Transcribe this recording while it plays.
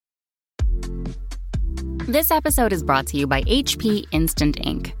This episode is brought to you by HP Instant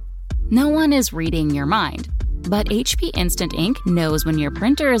Ink. No one is reading your mind, but HP Instant Ink knows when your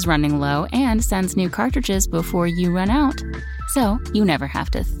printer is running low and sends new cartridges before you run out. So you never have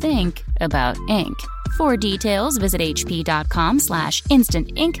to think about ink. For details, visit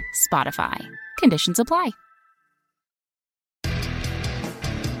hp.com/instant ink Spotify. Conditions apply.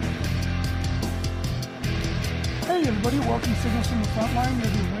 Hey everybody, welcome to Signals from the Frontline.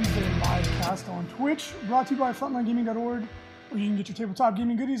 We're doing Wednesday live cast on Twitch, brought to you by FrontlineGaming.org, where you can get your tabletop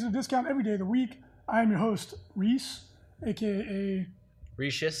gaming goodies at a discount every day of the week. I am your host, Reese, aka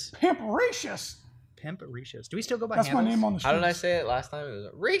Recious. Pimp-racious. Pimp-racious. Do we still go by That's handles? my name on the street. How did I say it last time? It was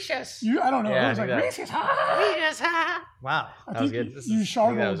Recious. I don't know. Yeah, it was I like, think Reese's, ha! Recious, ha! Wow. I That was think good. you I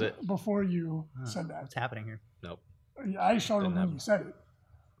think that was startled it. before you said that. What's happening here? Nope. I startled Didn't when happen. you said it.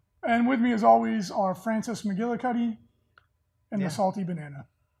 And with me, as always, are Francis McGillicuddy and Yeah. the Salty Banana.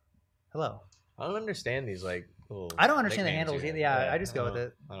 Hello. I don't understand these little. I don't understand the nicknames handles you either. have. Yeah, I just go with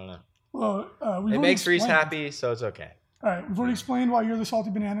it. I don't know. Well, we've It already makes Reese explained- happy, so it's okay. All right, we've already explained why you're the Salty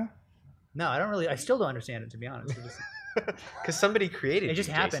Banana. No, I still don't understand it, to be honest. It just, Because somebody created it just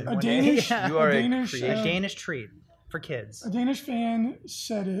you, happened. Jason. A one day. Danish, Yeah. You are a a Danish, creation. A Danish treat for kids. a Danish fan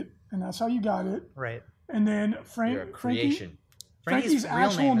said it, and that's how you got it. Right. And then You're a Frankie, creation. Frankie's real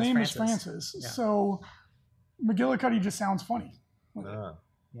actual name is is Francis. Yeah. So McGillicuddy just sounds funny. Oh.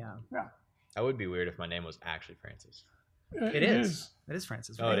 Yeah. Yeah, That would be weird if my name was actually Francis. It is. It is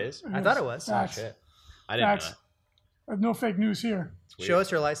Francis. Oh, right? it is? I thought it was. Oh, Facts. shit. I didn't know Facts. that. No fake news here. It's weird. Show us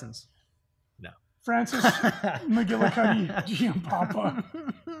your license. No. Francis McGillicuddy, GM Papa.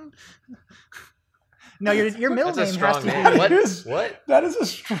 No, your middle That's a name has strong to name. be. What? Is- What? That is a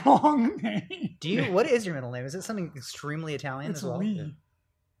strong name. Do you? What is your middle name? Is it something extremely Italian It's as well? Lee.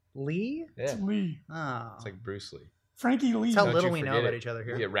 Lee? Yeah. It's Lee. Oh. It's like Bruce Lee. Frankie Lee. That's how Don't little you we know forget about it. each other You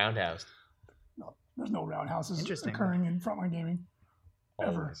here. get roundhoused. No, there's no roundhouses Interesting. occurring in Frontline Gaming.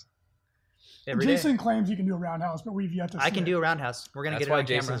 Ever. Always. Every day. Jason claims he can do a roundhouse, but we've yet to see I can it. do a roundhouse. We're gonna That's get it why on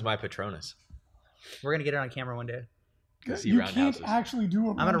Jason's camera. my Patronus. We're gonna get it on camera one day. Because he You can't roundhouses. actually do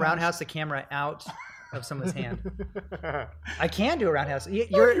a I'm gonna roundhouse the camera out of someone's hand. I can do a roundhouse. No,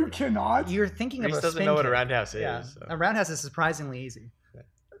 you cannot. You're thinking Reese of a doesn't spin know what a kick. roundhouse is. Yeah, so. a roundhouse is surprisingly easy.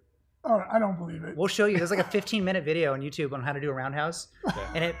 Oh, I don't believe it. We'll show you. There's like a 15-minute video on YouTube on how to do a roundhouse,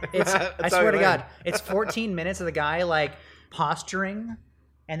 and it's. That's I how swear we to learn. God, it's 14 minutes of the guy like posturing,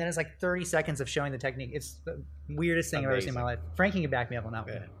 and then it's like 30 seconds of showing the technique. It's the weirdest thing I've ever seen in my life. Frankie can back me up on that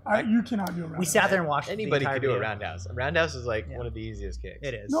one. Yeah. You cannot do a roundhouse. We sat there and watched. Anybody the entire could do a video. roundhouse. A roundhouse is like Yeah. one of the easiest kicks.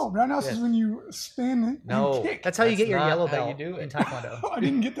 It is. No, roundhouse Yeah. is when you spin No. and kick. That's how you get your not yellow how you belt do it. in Taekwondo. I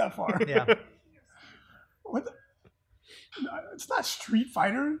didn't get that far. Yeah. What the? It's not Street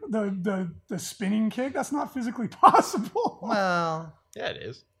Fighter. The spinning kick. That's not physically possible. Well, Yeah, it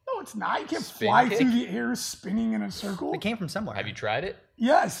is. No, it's not. You can't Spin fly kick? through the air spinning in a circle. it came from somewhere. Have you tried it?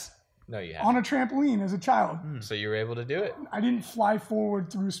 Yes, No, you on haven't. a trampoline as a child. So you were able to do it. I didn't fly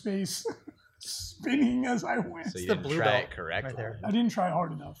forward through space, spinning as I went. So you the didn't blue try belt it correctly. right there. I didn't try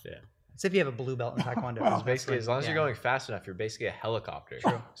hard enough. Yeah. As if you have a blue belt in Taekwondo. Well, It's basically, as long as Yeah. you're going fast enough, you're basically a helicopter.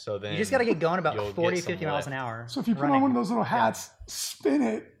 True. So then You just got to get going about you'll 40, get some 50 miles lift. an hour. So if you put running. on one of those little hats, spin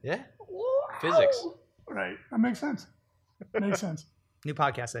it. Yeah. Physics. Right. That makes sense. Makes sense. New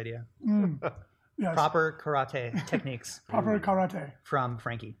podcast idea. Yes. Proper karate techniques Proper karate. from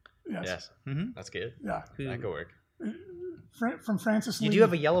Frankie. Yes. Yes. Mhm. That's good. Yeah. Who- That could work. From Francis Lee. You do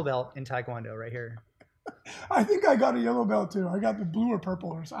have a yellow belt in Taekwondo right here. I think I got a yellow belt too. I got the blue or purple,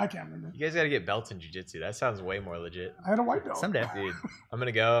 or I can't remember. You guys got to get belts in jiu-jitsu. That sounds way more legit. I had a white belt. Someday. Dude, I'm going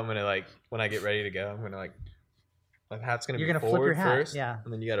to go. I'm going to when I get ready to go, I'm going to my hat's going to You're be gonna flip forward your hat, first. yeah.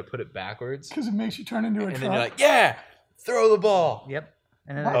 And then you got to put it backwards. Because it makes you turn into a And truck. then you're like, yeah, throw the ball. Yep.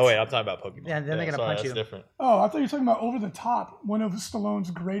 And then Oh, wait, I'm talking about Pokemon. Yeah, then they're gonna sorry, punch that's you. different. Oh, I thought you were talking about Over the Top, one of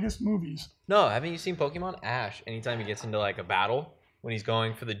Stallone's greatest movies. No, haven't you seen Pokemon? Ash, anytime he gets into a battle, when he's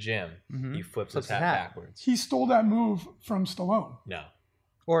going for the gym, Mhm. he flips Flips his his hat hat. backwards. He stole that move from Stallone. No.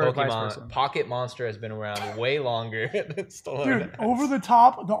 or vice versa. Pokemon Pocket Monster has been around way longer than Stallone. Dude, has. Over the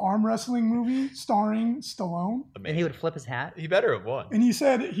Top, the arm wrestling movie starring Stallone. And he would flip his hat. He better have won. And he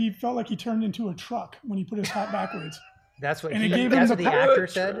said he felt like he turned into a truck when he put his hat backwards. That's what And he, it gave him that's the what the power actor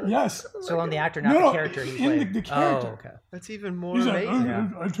to- said. Yes. So on the actor, not No, the character he in played. the character. Oh, okay. That's even more He's like, amazing. Yeah.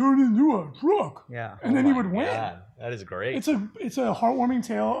 I turned into a truck. Yeah. And then he Oh my would win. God, that is great. It's a heartwarming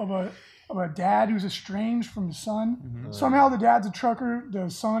tale of a dad who's estranged from his son. Mm-hmm. Somehow the dad's a trucker, the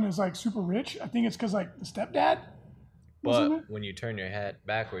son is super rich. I think it's because the stepdad was in but it. when you turn your hat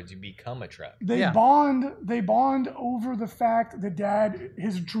backwards, you become a truck. They Yeah. bond over the fact that dad,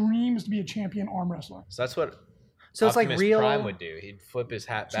 his dream is to be a champion arm wrestler. So that's what So it's like Optimus real. Prime would do. He'd flip his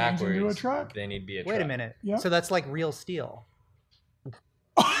hat Change into a backwards. truck. Then he'd be a truck. Wait a minute. Yep. So that's like Real Steel.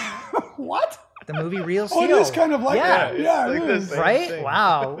 What? The movie Real Steel. Oh, it is kind of like Yeah. that. Yeah, It's it like the is. same Right? thing.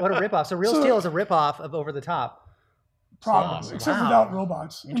 Wow. What a ripoff. So Real So- Steel is a ripoff of Over the Top. Probably, Awesome. except Wow. without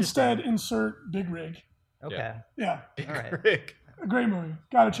robots. Interesting. Instead, insert Big Rig. Okay. Yeah, All right. Rick. a great movie.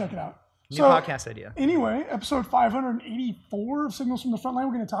 Got to check it out. New So, podcast idea. anyway, episode 584 of Signals from the Frontline.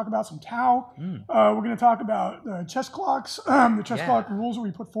 We're going to talk about some Tau. Mm. We're going to talk about chess clocks, the chess Yeah. clock rules that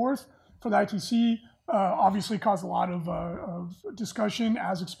we put forth for the ITC. Obviously, caused a lot of discussion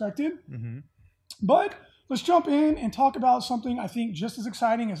as expected. Mm-hmm. But let's jump in and talk about something I think just as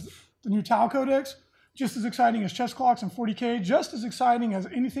exciting as the new Tau Codex, just as exciting as chess clocks and 40K, just as exciting as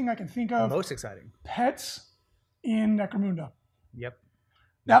anything I can think of. Most exciting. Pets in Necromunda. Yep.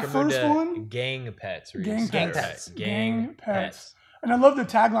 That Necromunda first one, Gang pets. or Gang gang pets. Gang Gang pets. pets. And I love the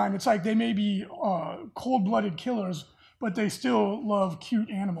tagline. It's like they may be cold-blooded killers, but they still love cute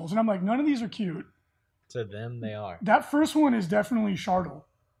animals. And I'm like, none of these are cute. To them, they are. That first one is definitely Shardle.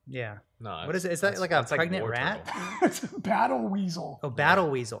 Yeah. No. What is it? Is that like a pregnant rat? It's a battle weasel. Oh, Battle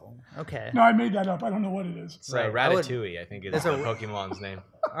Weasel. Okay. No, I made that up. I don't know what it is. It's Right. I would- Ratatouille, I think is There's the a- Pokemon's name.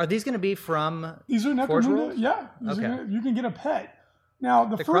 Are these going to be from These are Forge Necromunda. Rules? Yeah. Okay. You can get a pet. Now,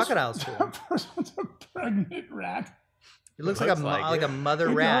 the The first, crocodile's cool. the first one's a pregnant rat. It looks It like, looks like like it. a mother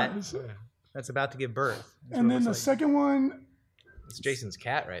It rat does. that's about to give birth. That's And what it then the looks like. second one, It's Jason's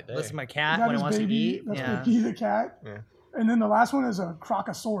cat right there. That's my cat that when it is wants baby. to eat. That's Yeah. Baby the cat. Yeah. And then the last one is a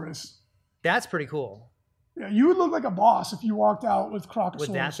Crocosaurus. That's pretty cool. Yeah, you would look like a boss if you walked out with Crocosaurus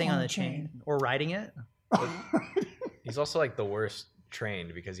With that thing on the chain. Or riding it. He's also like the worst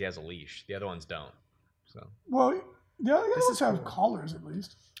trained because he has a leash. The other ones don't. So, Well, the other This ones is have cool. collars at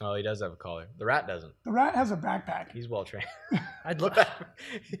least. oh, he does have a collar. The rat doesn't. The rat has a backpack. He's well trained. I'd look.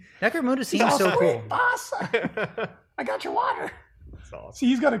 Necromunda seems so cool. Boss, I got your water. That's awesome. See,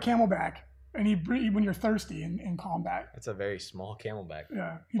 he's got a camelback, and he when you're thirsty in combat. It's a very small camelback.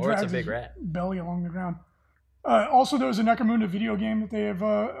 Yeah, he Or it's a drags big his rat. belly along the ground. Also, there's a Necromunda video game that they have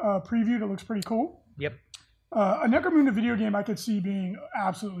previewed. It looks pretty cool. Yep. A Necromunda video game I could see being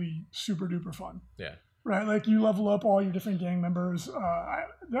absolutely super duper fun. Yeah. Right, like you level up all your different gang members. I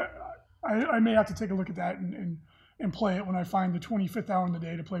may have to take a look at that and play it when I find the 25th hour in the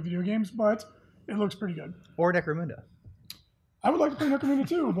day to play video games, but it looks pretty good. Or Necromunda. I would like to play Necromunda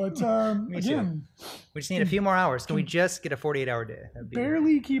too, but Me too. again, We just need a few more hours. Can we just get a 48-hour day? That'd be-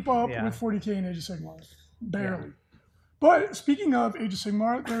 barely keep up Yeah. with 40K and Age of Sigmar. Barely. But speaking of Age of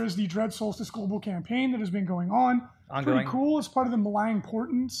Sigmar, there is the Dread Solstice Global Campaign that has been going on. Ongoing. Pretty cool. It's part of the Malign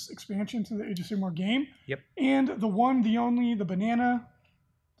Portents expansion to the Age of Sigmar game. Yep. And the one, the only, the banana,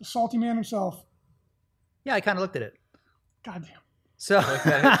 the salty man himself. Yeah, I kind of looked at it. Goddamn. So Looked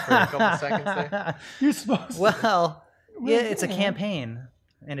at it for a couple seconds there. You're supposed to. Well, yeah, it's a yeah. campaign,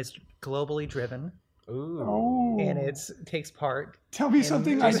 and it's globally driven, Ooh. Oh. and it takes part. Tell me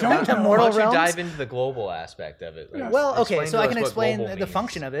something I Just don't to know. Mortal Why don't you Realms? dive into the global aspect of it? Yeah. Well, okay, Explain so to I us can what explain global the means.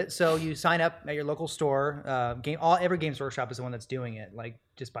 function of it. So you sign up at your local store. Every Games Workshop is the one that's doing it, like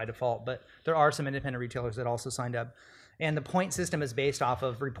just by default. But there are some independent retailers that also signed up, and the point system is based off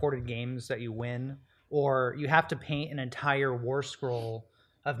of reported games that you win, or you have to paint an entire war scroll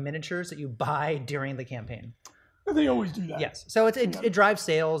of miniatures that you buy during the campaign. They always do that. Yes. So it drives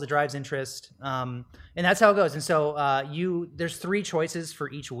sales, it drives interest, and that's how it goes. And so there's 3 choices for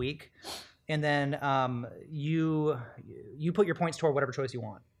each week, and then you put your points toward whatever choice you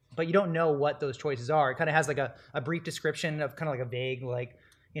want, but you don't know what those choices are. It kind of has like a brief description of kind of like a vague, like,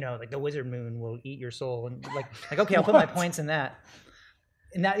 like the wizard moon will eat your soul, and like okay, I'll put my points in that.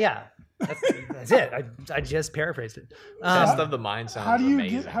 And that, yeah, that's it. I just paraphrased it. Best of the mind sounds How do you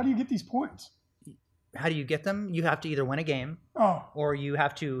amazing. how do you get these points? How do you get them? You have to either win a game, Oh, or you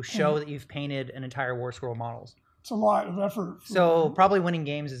have to show that you've painted an entire war scroll models. it's a lot of effort. So probably winning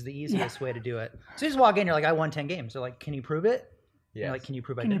games is the easiest way to do it. So you just walk in, you're like, I won 10 games. They're like, can you prove it? Yes. You're like, can you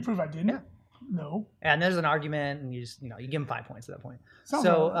prove I Can you didn't? prove I didn't? Yeah. No. And there's an argument, and you just, you give them 5 points at that point. Sounds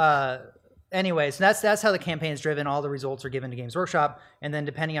So anyway, so that's how the campaign is driven. All the results are given to Games Workshop, and then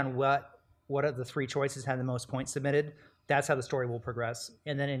depending on what of the 3 choices had the most points submitted, that's how the story will progress.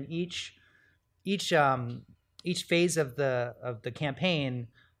 And then in each phase of the campaign,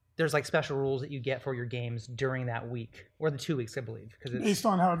 there's like special rules that you get for your games during that week or the 2 weeks, I believe, because it's Based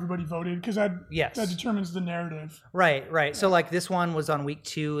on how everybody voted, because that Yes. determines the narrative. right. So like this one was on week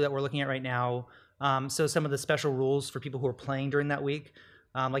 2 that we're looking at right now. So some of the special rules for people who are playing during that week,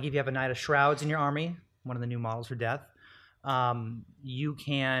 like if you have a Knight of Shrouds in your army, one of the new models for death, you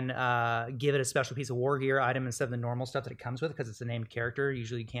can give it a special piece of war gear item instead of the normal stuff that it comes with, because it's a named character.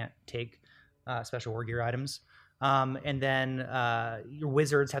 Usually you can't take special war gear items. And then your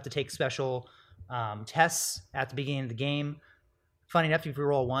wizards have to take special tests at the beginning of the game. Funny enough, if you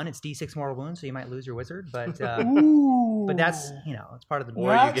roll 1, it's D6 mortal wounds, so you might lose your wizard. But but that's it's part of the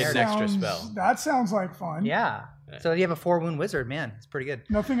Or you get an extra spell. That sounds like fun. Yeah. So if you have a 4-wound wizard, man, it's pretty good.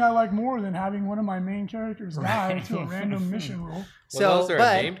 Nothing I like more than having one of my main characters die to a random mission roll. Well, those are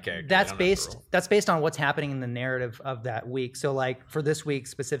named characters. That's based on what's happening in the narrative of that week. So like for this week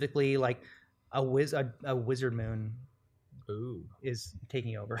specifically, like a wizard moon is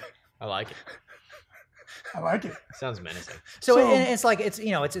taking over. I like it. I like it. Sounds menacing. So it's like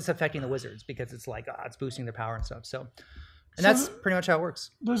it's affecting the wizards because it's like it's boosting their power and stuff. So that's pretty much how it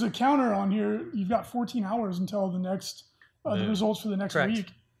works. There's a counter on here. You've got 14 hours until the next the results for the next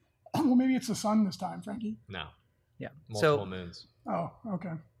week. Well, maybe it's the sun this time, Frankie. No. Yeah. Multiple moons. Oh,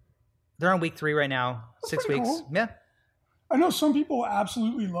 okay. They're on week 3 right now. That's 6 weeks. cool. Yeah. I know some people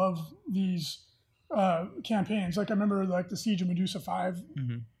absolutely love these campaigns. Like I remember like the Siege of Medusa 5.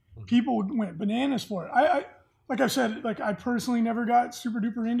 Mm-hmm. People went bananas for it. I like I said, like I personally never got super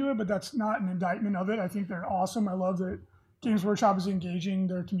duper into it, but that's not an indictment of it. I think they're awesome. I love that Games Workshop is engaging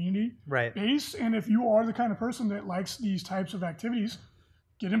their community base. And if you are the kind of person that likes these types of activities,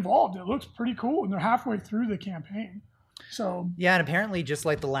 get involved. It looks pretty cool. And they're halfway through the campaign. So yeah, and apparently just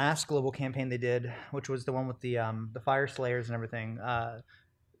like the last global campaign they did, which was the one with the Fire Slayers and everything,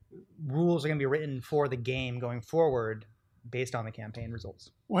 rules are going to be written for the game going forward based on the campaign results.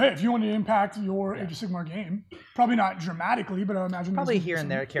 Well, hey, if you want to impact your Age of Sigmar game, probably not dramatically, but I imagine probably here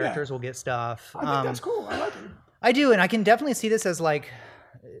and there characters will get stuff. I think that's cool. I like it. I do, and I can definitely see this as like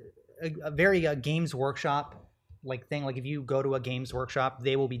a very Games Workshop like thing. Like if you go to a Games Workshop,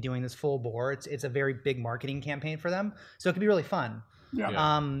 they will be doing this full bore. It's a very big marketing campaign for them, so it could be really fun.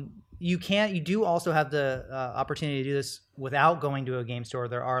 Yeah. You do also have the opportunity to do this without going to a game store.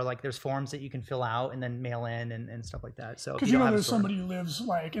 There's forms that you can fill out and then mail in and stuff like that. So because there's somebody who lives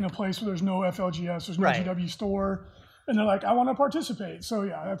like in a place where there's no FLGS, there's no GW store, and they're like, I want to participate. So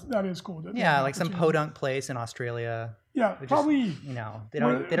yeah, that is cool. Like some podunk place in Australia. Yeah, probably. Just, they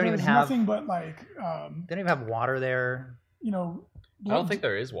don't even have nothing but like they don't even have water there. I don't think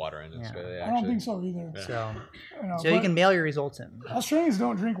there is water in Australia. I don't think so either. Yeah. So you can mail your results in. Australians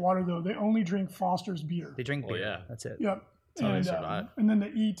don't drink water though; they only drink Foster's beer. They drink beer. Yeah, that's it. Yep. That's how they survive. And then they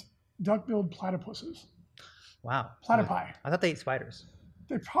eat duck-billed platypuses. Wow. Platypi. I thought they ate spiders.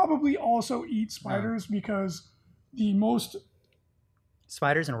 They probably also eat spiders because the most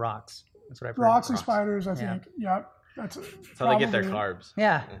spiders and rocks. That's what I've heard. Rocks and spiders, I think. Yeah. That's how they get their carbs.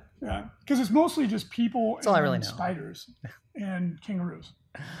 Yeah. Yeah. Because it's mostly just people That's all I really know. Spiders and kangaroos.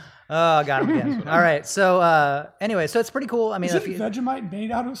 Oh, got him again. All right. So anyway, so it's pretty cool. I mean, is Vegemite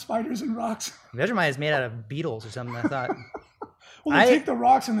made out of spiders and rocks? Vegemite is made out of beetles or something, I thought. Well, they take the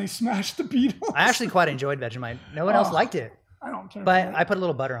rocks and they smash the beetles. I actually quite enjoyed Vegemite. No one else liked it. I don't care. But I put a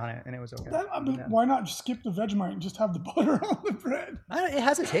little butter on it and it was okay. Why not just skip the Vegemite and just have the butter on the bread? It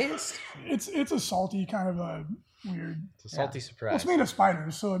has a taste. It's a salty kind of a weird. It's a salty surprise. Well, it's made of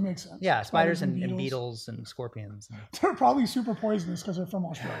spiders, so it makes sense. Yeah, spiders and beetles and scorpions. They're probably super poisonous because they're from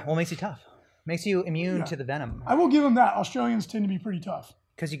Australia. Well, it makes you tough. Makes you immune to the venom. I will give them that. Australians tend to be pretty tough.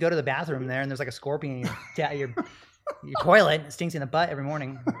 Because you go to the bathroom there and there's like a scorpion in your toilet. It stinks in the butt every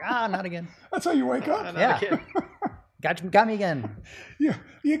morning. Like, not again. That's how you wake up? Yeah. Got me again.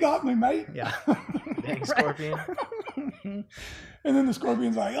 You got me, mate. Yeah. Dang scorpion. And then the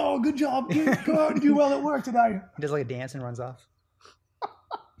scorpion's like, oh, good job. Go out and do well at work today. He does like a dance and runs off.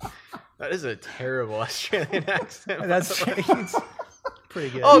 That is a terrible Australian accent. That's pretty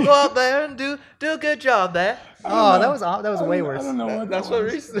good. Oh, go out there and do a good job there. Oh, that was way worse. I don't know what That's what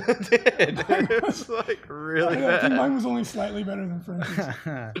Reese did. It was like really bad. I think mine was only slightly better than French's.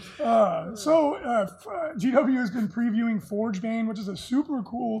 GW has been previewing Forgebane, which is a super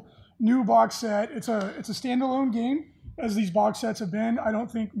cool new box set. It's a standalone game, as these box sets have been. I don't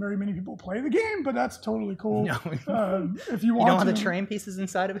think very many people play the game, but that's totally cool. No. If you want, you don't have the terrain pieces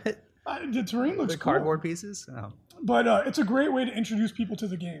inside of it. The terrain looks the cool. Cardboard pieces. Oh. But it's a great way to introduce people to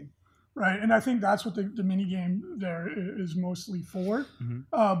the game, right? And I think that's what the mini game there is mostly for.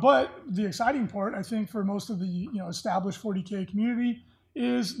 Mm-hmm. But the exciting part, I think, for most of the established 40K community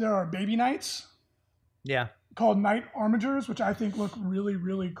is there are baby knights. Yeah. Called Knight Armigers, which I think look really,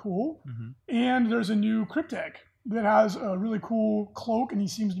 really cool. Mm-hmm. And there's a new Cryptek that has a really cool cloak, and he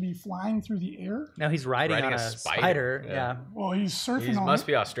seems to be flying through the air. No, he's riding on a spider. Yeah. Well, he's surfing on it. He must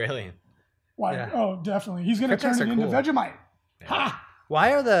be Australian. Why? Yeah. Oh, definitely. He's going to turn it into Vegemite. Yeah. Ha!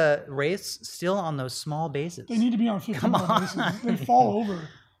 Why are the wraiths still on those small bases? They need to be on 15 bases. They fall over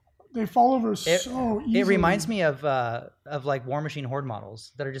They fall over so easily. It reminds me of like War Machine Horde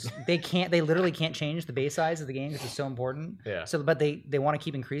models that are just they literally can't change the base size of the game because it's so important. Yeah. So, but they want to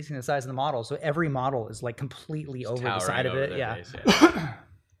keep increasing the size of the model, so every model is like completely over the side of it. Yeah. Base, yeah.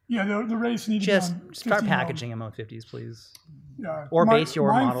 Yeah, the race needs Just to be on start 15 packaging them on 50s, please. Yeah. Or base your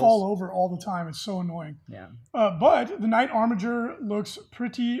mine models. fall over all the time. It's so annoying. Yeah. But the Knight Armiger looks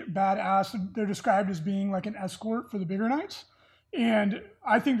pretty badass. They're described as being like an escort for the bigger knights. And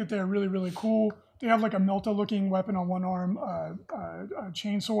I think that they're really, really cool. They have like a Melta-looking weapon on one arm, a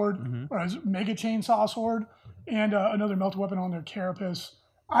chain sword, or a mega chainsaw sword, and another Melta weapon on their carapace.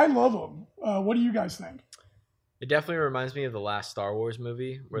 I love them. What do you guys think? It definitely reminds me of the last Star Wars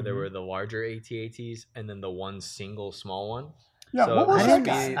movie where there were the larger AT-ATs and then the one single small one. Yeah, So what was it that must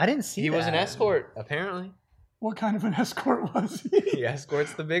guy? be- I didn't see He was an that. escort, apparently. What kind of an escort was he? He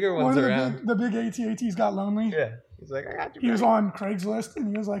escorts the bigger One ones of around. the big AT-ATs got lonely. Yeah. He's like, I got you. He was back." on Craigslist and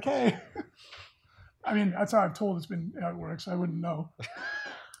he was like, hey. I mean, that's how I've told how it works. I wouldn't know.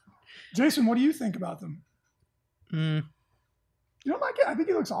 Jason, what do you think about them? Mm. You don't like it? I think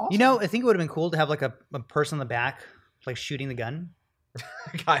he looks awesome. You know, I think it would have been cool to have like a person in the back, like shooting the gun.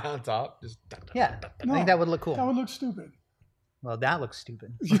 Guy on top. Just Yeah, I think that would look cool. That would look stupid. Well, that looks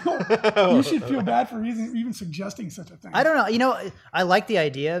stupid. You should feel bad for even suggesting such a thing. I don't know. You know, I like the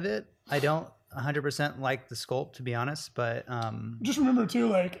idea of it. I don't 100% like the sculpt, to be honest, but Just remember too,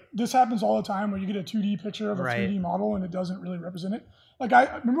 like this happens all the time where you get a 2D picture of a Right. 3D model and it doesn't really represent it. Like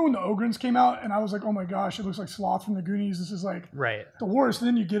I remember when the Ogrins came out and I was like, oh my gosh, it looks like Sloth from the Goonies. This is like right. the worst. And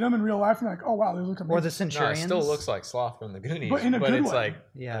then you get them in real life and you're like, oh wow, they look amazing. Or the No, Centurions. it still looks like Sloth from the Goonies, But in a good it's way. like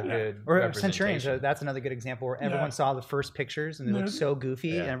Yeah. a good Or Centurions. representation. That's another good example where everyone saw the first pictures and they look They're- so goofy,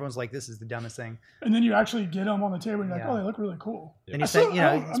 Yeah. and everyone's like, "This is the dumbest thing." And then you actually get them on the table and you're like, Yeah. oh, they look really cool. And you I spend, still- you know,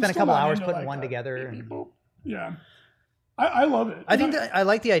 I'm you spend a still couple not hours into, putting like, one that. together. And Yeah. I love it. I think that I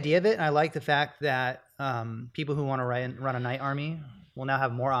like the idea of it, and I like the fact that people who want to run a knight army will now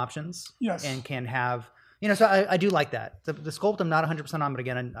have more options. Yes. And can have, you know, so I do like that. The sculpt I'm not 100% on, but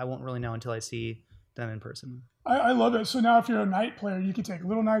again, I won't really know until I see them in person. I love it. So now if you're a knight player, you can take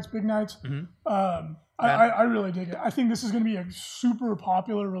little knights, big knights. Mm-hmm. I really dig it. I think this is going to be a super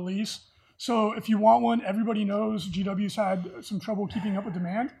popular release. So if you want one, everybody knows GW's had some trouble keeping up with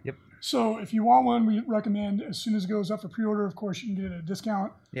demand. Yep. So if you want one, we recommend as soon as it goes up for pre-order, of course, you can get it at a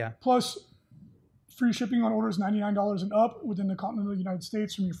discount. Yeah. Plus, free shipping on orders $99 and up within the continental United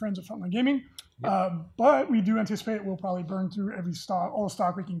States from your friends at Frontline Gaming. But we do anticipate we'll probably burn through all the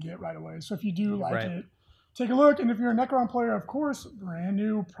stock we can get right away. So if you do like Right. it, take a look. And if you're a Necron player, of course, brand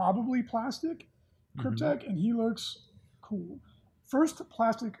new, probably plastic Cryptek, and he looks cool. First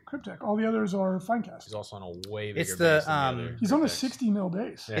plastic Cryptek. All the others are fine cast. He's also on a way bigger It's base the, than the other He's on a Cryptex. 60 mil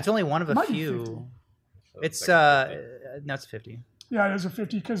base. Yeah. It's only one of a Might be few. 50. So It's like a 50. no, it's 50. Yeah, it is a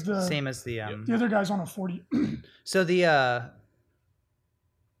 50 because the Same as the other guy's on a 40. So the I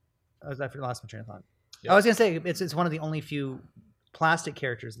lost my train of thought. Yeah. I was gonna say it's one of the only few plastic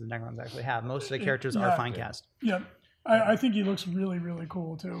characters that the Necrons actually have. Most of the characters are Yeah. fine cast. Yeah, I think he looks really, really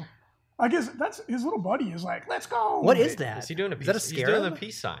cool too. I guess that's his little buddy is like, let's go. What is that? Is he doing a Is peace? that a He's doing the scarab?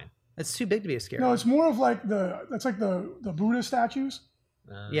 peace sign. It's too big to be a scarab. No, it's more of like that's like the Buddha statues.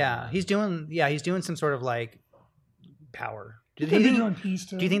 Yeah, he's doing some sort of like power. He Do could be you doing think, peace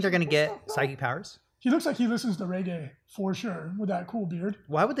too. do you think they're gonna get psychic powers? He looks like he listens to reggae for sure with that cool beard.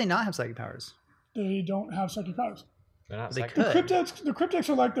 Why would they not have psychic powers? They don't have psychic powers. They're not They psychic. could. The cryptics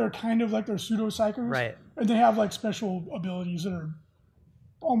are like they're kind of like they're pseudo psychers, Right. And they have like special abilities that are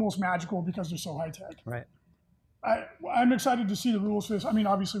almost magical because they're so high tech. Right. I'm excited to see the rules for this. I mean,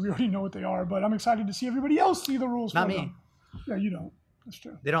 obviously we already know what they are, but I'm excited to see everybody else see the rules. Not for me. them. Yeah, you don't. That's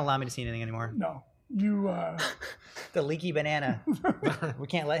true. They don't allow me to see anything anymore. No, you. The leaky banana. We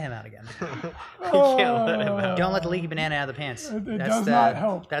can't let him out again. You can't let him out. Don't let the leaky banana out of the pants. It That's does the, not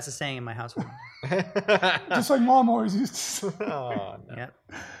help. That's a saying in my household. Just like Mom always used to say. Oh, no. Yeah.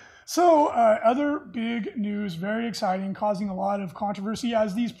 So, other big news, very exciting, causing a lot of controversy,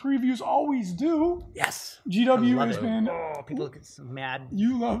 as these previews always do. Yes. GW love has it. been. Oh, people get so mad.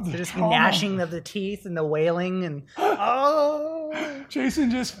 You love the They're just trauma. gnashing of the teeth and the wailing and oh.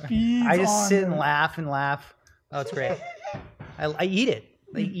 Jason just feeds. I just on sit and the- laugh and laugh. Oh, it's great. I eat it.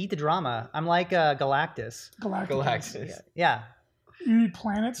 I eat the drama. I'm like Galactus. Galactus. Yeah. You eat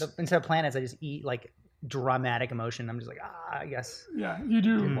planets. Instead of planets, I just eat like dramatic emotion. I'm just like, I guess. Yeah, you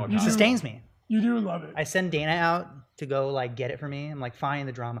do. more You It do, sustains me. you do love it. I send Dana out to go like get it for me. I'm like, find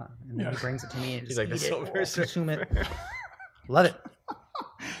the drama, and then Yeah. he brings it to me and He's just like the eat it, Silver consume it. Surfer. Love it.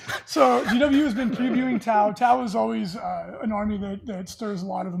 So GW has been previewing Tau. Tau is always an army that stirs a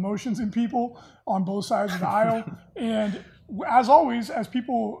lot of emotions in people on both sides of the aisle. And as always, as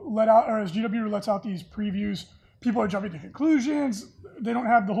people let out, or as GW lets out these previews, people are jumping to conclusions. They don't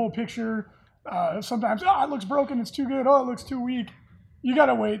have the whole picture. Sometimes, it looks broken, it's too good, it looks too weak. You got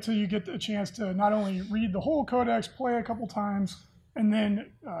to wait till you get a chance to not only read the whole codex, play a couple times, and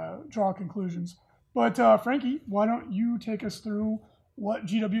then draw conclusions. But Frankie, why don't you take us through what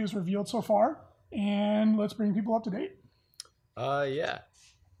GW has revealed so far, and let's bring people up to date. Yeah.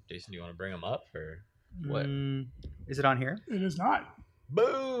 Jason, do you want to bring them up or what? Is it on here? It is not.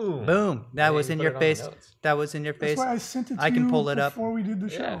 Boom. Boom. That was in your face. That was in your face. That's why I sent it to I can pull it up before we did the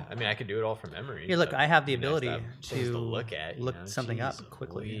show. Yeah, I mean, I could do it all from memory. Here, look, I have the ability to look at, something up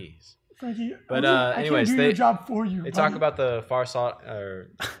quickly. Please. Frankie, But I anyways, can't do your job for you. They talk about the Farsight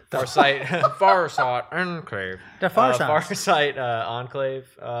Enclave. The Farsight. Farsight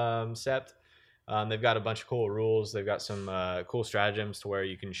Enclave sept. They've got a bunch of cool rules. They've got some cool stratagems to where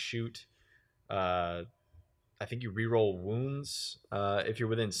you can shoot. I think you reroll wounds if you're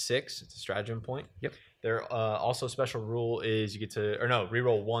within 6. It's a stratagem point. Yep. Their also special rule is you get to,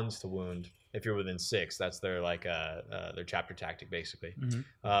 reroll 1s to wound if you're within 6. That's their their chapter tactic basically.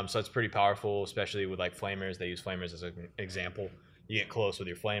 So it's pretty powerful, especially with like flamers. They use flamers as an example. You get close with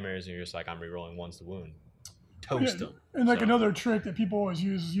your flamers and you're just like, I'm rerolling 1s to wound. Toast them. And another trick that people always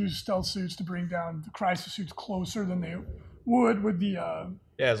use stealth suits to bring down the crisis suits closer than they would with the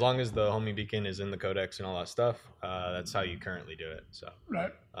yeah, as long as the homing beacon is in the codex and all that stuff, that's how you currently do it. So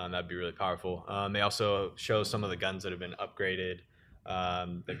right. That'd be really powerful. They also show some of the guns that have been upgraded.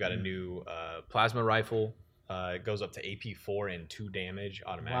 They've got a new plasma rifle. It goes up to AP4 and 2 damage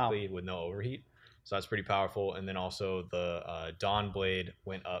automatically with no overheat. So that's pretty powerful. And then also the Dawn Blade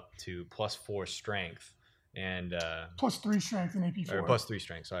went up to +4 strength and +3 strength in AP4. Or +3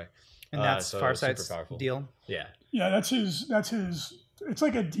 strength, sorry. And that's so Farsight's super powerful deal. Yeah. Yeah, that's his. It's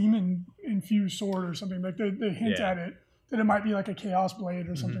like a demon infused sword or something. Like they hint at it that it might be like a chaos blade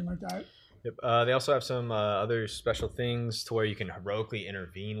or something like that. Yep. They also have some other special things to where you can heroically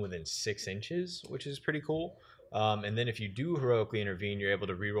intervene within 6 inches, which is pretty cool. And then if you do heroically intervene, you're able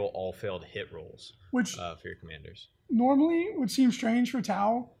to reroll all failed hit rolls, which for your commanders. Normally would seem strange for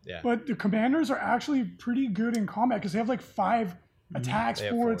Tau, but the commanders are actually pretty good in combat because they have like 5 attacks,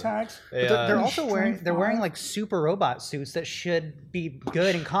 4 attacks. They're also wearing like super robot suits that should be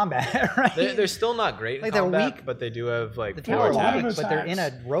good in combat, right? They're still not great in combat, they're weak, but they do have like the 4 attacks. But they're in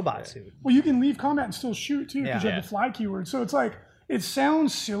a robot suit. Well, you can leave combat and still shoot too because you have the fly keyword. So it's like, it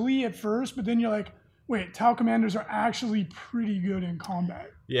sounds silly at first, but then you're like, wait, Tau commanders are actually pretty good in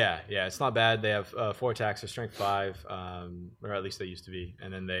combat. Yeah, it's not bad. They have 4 attacks, they're strength 5, or at least they used to be,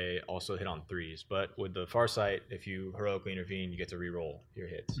 and then they also hit on 3s. But with the Farsight, if you heroically intervene, you get to reroll your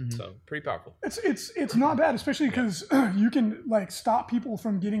hits. So pretty powerful. It's not bad, especially because you can like stop people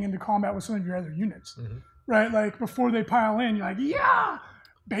from getting into combat with some of your other units, right? Like before they pile in, you're like,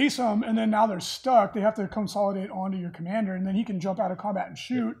 base them, and then now they're stuck. They have to consolidate onto your commander, and then he can jump out of combat and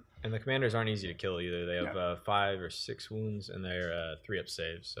shoot. And the commanders aren't easy to kill either. They have 5 or 6 wounds, and they're 3-up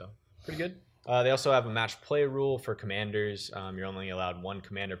saves, so pretty good. They also have a match play rule for commanders. You're only allowed 1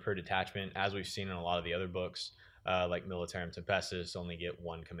 commander per detachment, as we've seen in a lot of the other books, like Militarum Tempestus, only get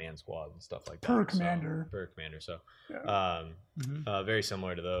 1 command squad and stuff like that. Per commander. So very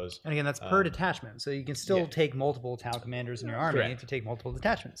similar to those. And again, that's per detachment, so you can still take multiple Tau commanders in your army to take multiple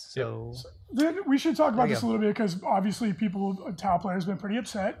detachments. So then we should talk about this a little bit because obviously Tau players have been pretty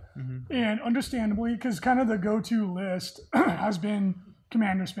upset, and understandably, because kind of the go-to list has been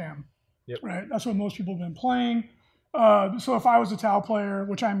commander spam. Right, that's what most people have been playing. So if I was a Tau player,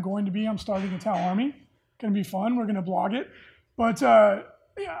 which I'm going to be, I'm starting a Tau army. Going to be fun. We're going to blog it, but I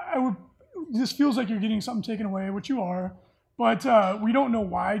would. This feels like you're getting something taken away, which you are. But we don't know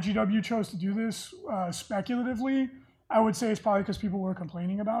why GW chose to do this speculatively. I would say it's probably because people were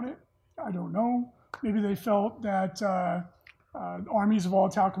complaining about it. I don't know. Maybe they felt that armies of all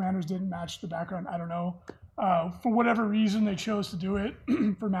Tau commanders didn't match the background. I don't know. For whatever reason, they chose to do it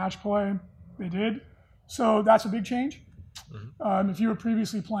for match play. They did. So that's a big change. If you were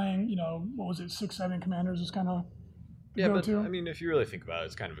previously playing, 6-7 commanders is kind of go-to. But I mean, if you really think about it,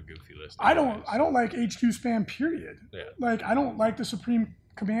 it's kind of a goofy list. I don't like HQ spam, period. Yeah. Like, I don't like the Supreme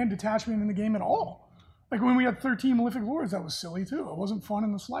Command detachment in the game at all. Like, when we had 13 Malefic Lords, that was silly, too. It wasn't fun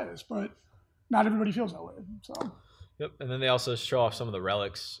in the slightest, but not everybody feels that way, so... Yep, and then they also show off some of the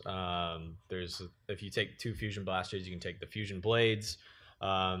relics. If you take 2 Fusion Blasters, you can take the Fusion Blades.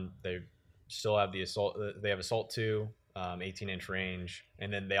 They still have the Assault... They have Assault 2, 18-inch range,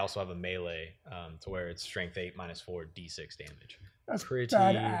 and then they also have a melee to where it's strength 8 -4 d6 damage. That's pretty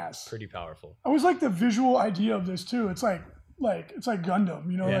badass. Pretty powerful. I always like the visual idea of this too. It's like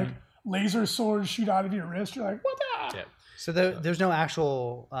Gundam, like laser swords shoot out of your wrist. You're like, what the? Yeah. So there's no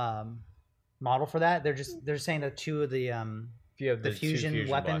actual model for that. They're saying that two of the if you have the fusion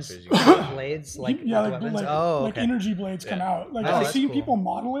weapons blasters, you can- blades like yeah, the like, weapons. like energy blades come out. Like Oh, I've that's seen cool. people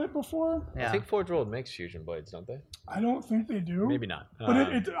model it before. Yeah. I think Forge World makes fusion blades, don't they? I don't think they do. Maybe not.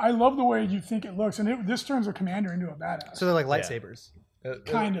 But I love the way you think it looks, and this turns a commander into a badass. So they're like lightsabers.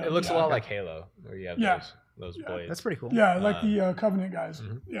 Kind of, It looks a yeah. lot like Halo, where you have those blades. That's pretty cool. Yeah, like the Covenant guys.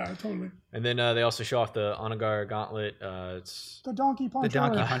 Yeah, totally. And then they also show off the Onagar Gauntlet. It's The Donkey Puncher. The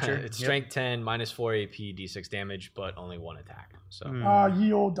Donkey Puncher. it's strength 10, -4 AP, D6 damage, but only 1 attack. So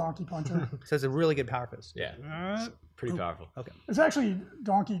Ye old Donkey Puncher. So it's a really good power fist. yeah, it's pretty powerful. Okay. It's actually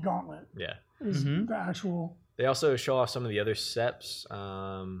Donkey Gauntlet. Yeah. Is the actual. They also show off some of the other seps.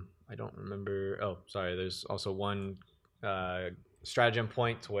 I don't remember. Oh, sorry. There's also one stratagem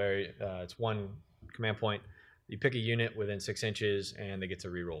point to where it's one command point. You pick a unit within 6 inches, and they get to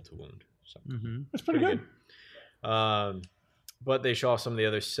reroll to wound. So It's pretty good. But they show off some of the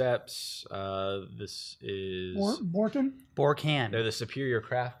other seps. This is Borkin. Borkan. they're the superior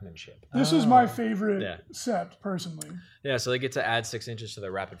craftsmanship. This is my favorite Yeah. sept, personally. Yeah, so they get to add 6 inches to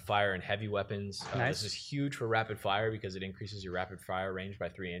their rapid fire and heavy weapons. Nice. This is huge for rapid fire because it increases your rapid fire range by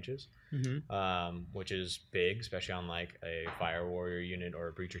 3 inches, which is big, especially on like a fire warrior unit or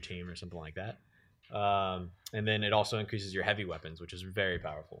a breacher team or something like that. And then it also increases your heavy weapons, which is very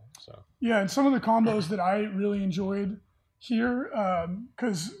powerful. So Yeah, and some of the combos that I really enjoyed here,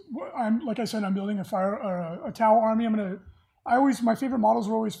 because like I said, I'm building a Tau army. My favorite models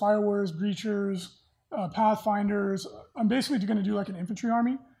were always fire warriors, breachers, pathfinders. I'm basically going to do like an infantry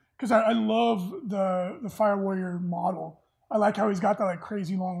army because I love the fire warrior model. I like how he's got that like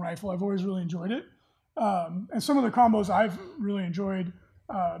crazy long rifle. I've always really enjoyed it. And some of the combos I've really enjoyed,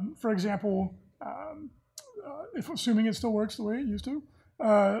 for example, if assuming it still works the way it used to,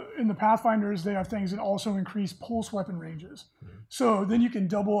 in the Pathfinders, they have things that also increase pulse weapon ranges. So then you can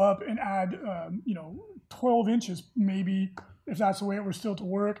double up and add, 12 inches maybe, if that's the way it were still to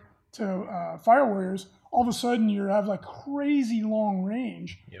work, to Fire Warriors. All of a sudden, you have like crazy long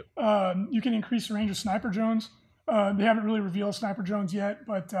range. Yep. You can increase the range of Sniper drones. They haven't really revealed Sniper drones yet,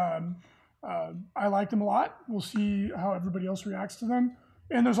 but I like them a lot. We'll see how everybody else reacts to them.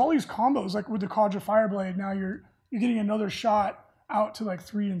 And there's all these combos, like with the Kadra Fireblade. Now you're getting another shot out to like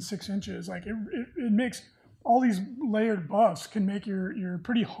 3 and 6 inches. Like it makes all these layered buffs can make your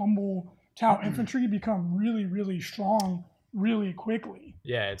pretty humble Tau infantry become really, really strong really quickly.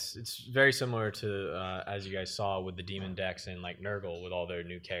 yeah, it's very similar to as you guys saw with the Demon decks and like Nurgle with all their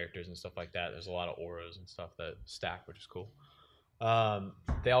new characters and stuff like that. There's a lot of auras and stuff that stack, which is cool.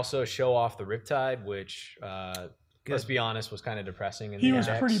 They also show off the Riptide, which let's be honest, was kind of depressing. He was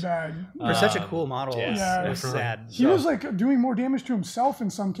decks. pretty bad. For such a cool model. Yeah. It was sad. He was like doing more damage to himself in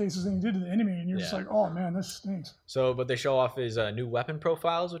some cases than he did to the enemy, and you're just Yeah. like, oh man, this stinks. So, but they show off his new weapon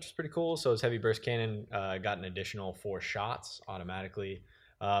profiles, which is pretty cool. So his heavy burst cannon got an additional 4 shots automatically.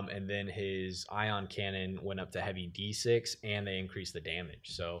 And then his ion cannon went up to heavy D6, and they increased the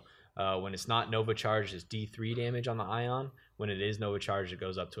damage. So when it's not Nova charged, it's D3 damage on the ion. When it is Nova charged, it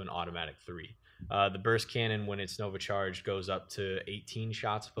goes up to an automatic 3. The burst cannon, when it's Nova charged, goes up to 18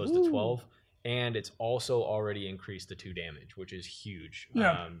 shots opposed to 12. And it's also already increased to 2 damage, which is huge.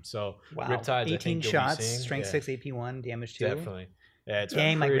 Yeah. So Wow. Riptides, 18 I think you'll shots, be seeing. strength Yeah, 6, AP1, damage 2. definitely. Yeah, it's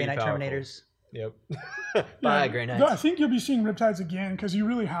Dang, my pretty Grey Knight powerful. Terminators. Yep. Yeah, Bye, Grey I Knights. think you'll be seeing Riptides again because you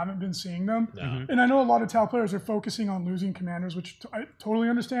really haven't been seeing them. No. And I know a lot of Tau players are focusing on losing commanders, which totally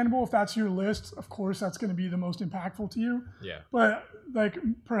understandable. If that's your list, of course, that's going to be the most impactful to you. Yeah. But like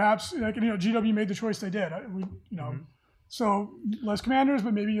perhaps GW made the choice they did. So less commanders,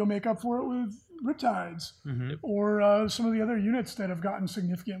 but maybe you'll make up for it with Riptides or some of the other units that have gotten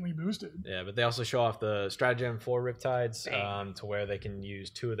significantly boosted. Yeah, but they also show off the stratagem for Riptides to where they can use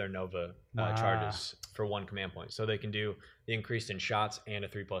 2 of their Nova charges for 1 command point. So they can do the increased in shots and a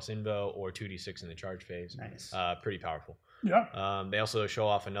 3+ invo or 2d6 in the charge phase. Nice. Pretty powerful. Yeah. They also show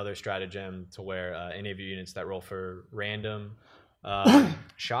off another stratagem to where any of your units that roll for random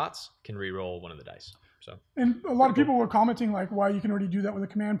shots can re-roll 1 of the dice. So And a lot of people were commenting like why you can already do that with a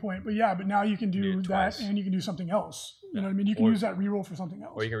command point. But yeah, but now you can do it that twice. and you can do something else. You know what I mean? You can use that reroll for something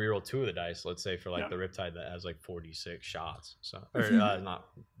else. or you can re-roll 2 of the dice, let's say for like Yeah. the Riptide that has like 46 shots. So or not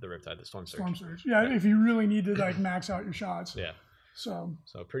the Riptide, the Storm Surge. Storm Surge. Yeah, if you really need to like max out your shots. Yeah. So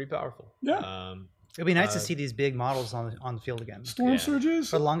Pretty powerful. Yeah. It'd be nice to see these big models on the field again. Storm Surges.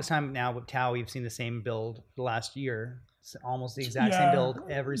 For the longest time now with Tau, we've seen the same build the last year. It's almost the exact Yeah. same build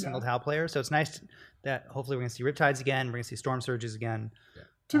every single Tau player. So it's nice that hopefully we're going to see Riptides again. We're going to see Storm Surges again.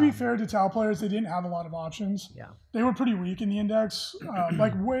 To be fair to Tau players, they didn't have a lot of options. Yeah. They were pretty weak in the index.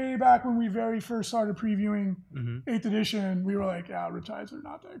 Like way back when we very first started previewing 8th edition, we were like, yeah, Riptides are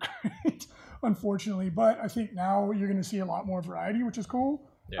not that great, unfortunately. But I think now you're going to see a lot more variety, which is cool.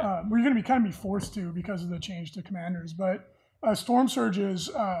 Yeah. We're going to be kind of be forced to because of the change to commanders. But Storm Surges,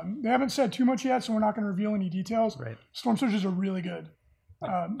 they haven't said too much yet, so we're not going to reveal any details. Right. Storm Surges are really good.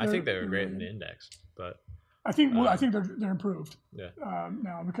 I think they were great in the index, but I think they're improved. Yeah.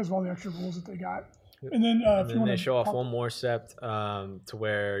 Now because of all the extra rules that they got. And then, and then they show off one more sept to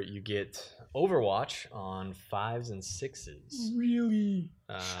where you get Overwatch on 5s and 6s. Really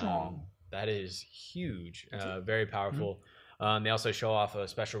strong. That is huge. Very powerful. They also show off a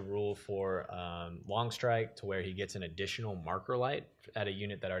special rule for Long Strike to where he gets an additional marker light at a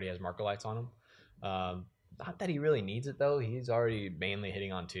unit that already has marker lights on him. Not that he really needs it though. He's already mainly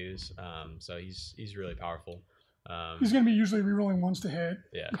hitting on 2s, so he's really powerful. He's going to be usually rerolling 1s to hit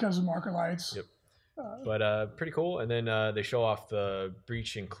Yeah. because of marker lights. Yep. But pretty cool. And then they show off the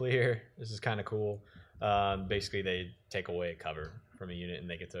Breach and Clear. This is kind of cool. Basically, they take away cover from a unit and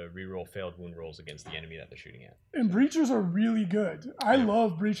they get to reroll failed wound rolls against the enemy that they're shooting at. And breachers are really good. I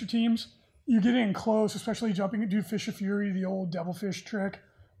love breacher teams. You get in close, especially jumping into Fish of Fury, the old Devilfish trick,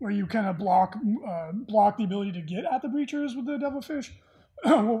 where you kind of block the ability to get at the breachers with the Devilfish.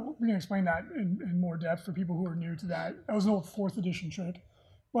 Well, we can explain that in more depth for people who are new to that. That was an old 4th edition trick.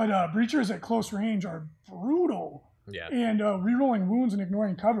 But breachers at close range are brutal. Yeah. And rerolling wounds and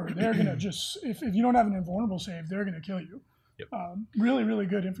ignoring cover, they're going to just, if you don't have an invulnerable save, they're going to kill you. Yep. Really, really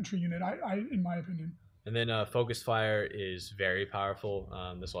good infantry unit, I in my opinion. And then Focus Fire is very powerful.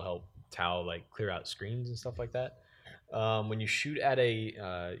 This will help Tau like clear out screens and stuff like that. When you shoot at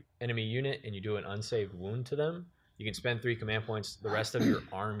a enemy unit and you do an unsaved wound to them, you can spend 3 command points. The rest of your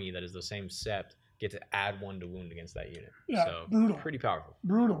army that is the same sept get to add 1 to wound against that unit. Yeah, so brutal. Pretty powerful.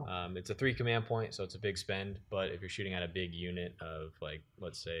 Brutal. It's a 3 command point, so it's a big spend. But if you're shooting at a big unit of like,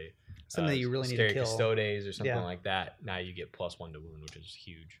 let's say, something that you really need to kill, Custodes or something like that, now you get +1 to wound, which is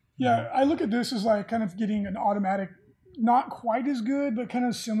huge. Yeah, I look at this as like kind of getting an automatic, not quite as good, but kind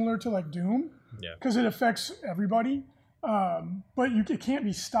of similar to like Doom. Yeah. Because it affects everybody. But it can't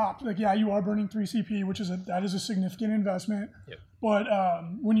be stopped. Like, yeah, you are burning 3 CP, which is that is a significant investment. Yep. But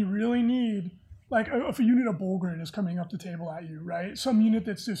when you really need, like, if a unit of Bulgrin is coming up the table at you, right? Some unit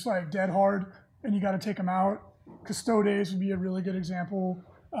that's just like dead hard, and you got to take them out. Custodes would be a really good example.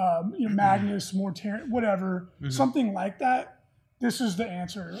 Magnus, Mortarion, whatever, something like that. This is the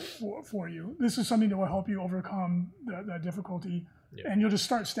answer for you. This is something that will help you overcome that difficulty, and you'll just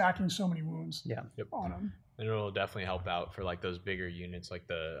start stacking so many wounds on them. And it'll definitely help out for like those bigger units, like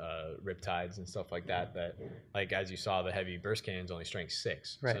the Riptides and stuff like that. That, like, as you saw, the heavy burst cannon's only strength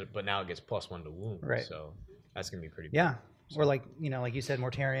 6, right? So, but now it gets +1 to wound, right? So that's gonna be pretty. Yeah. Big. Or like like you said,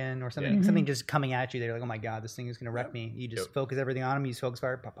 Mortarion or something, something just coming at you. They're like, oh my god, this thing is gonna wreck me. You just focus everything on them. You use Focus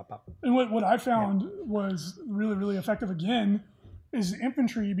Fire, pop, pop, pop. And what I found was really, really effective again is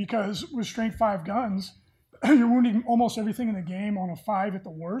infantry, because with strength 5 guns, you're wounding almost everything in the game on a 5 at the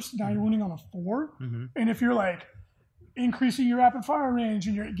worst. Now you're wounding on a 4, and if you're like increasing your rapid fire range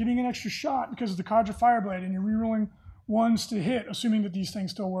and you're getting an extra shot because of the Cadre Fireblade, and you're rerolling 1s to hit, assuming that these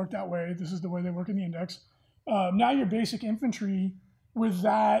things still work that way. This is the way they work in the index. Now your basic infantry with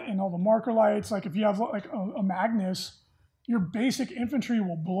that and all the marker lights, like if you have like a Magnus, your basic infantry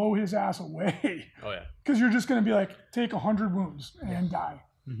will blow his ass away. Oh yeah. Because you're just going to be like, take 100 wounds and die.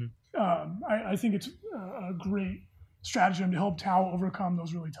 I think it's a great stratagem to help Tau overcome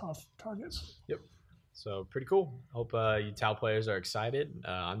those really tough targets. Yep. So pretty cool. Hope you Tau players are excited.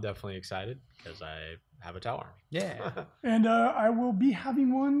 I'm definitely excited because I have a Tau army. Yeah. And I will be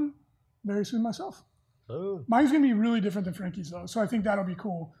having one very soon myself. Oh. Mine's going to be really different than Frankie's, though. So I think that'll be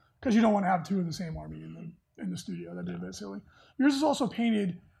cool, because you don't want to have 2 of the same army in the studio. That'd be a bit silly. Yours is also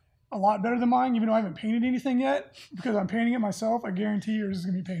painted a lot better than mine, even though I haven't painted anything yet, because I'm painting it myself. I guarantee yours is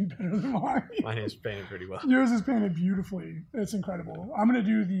going to be painted better than mine. Mine is painted pretty well. Yours is painted beautifully. It's incredible. I'm going to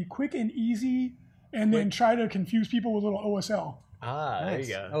do the quick and easy, and then try to confuse people with a little OSL. Ah, Nice.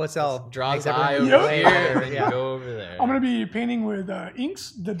 there you go. OSL Draws makes the eye everyone- over Yep. there, and you go over there. I'm going to be painting with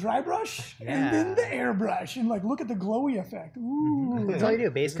inks, the dry brush, and then the airbrush, and like look at the glowy effect. Ooh. That's all you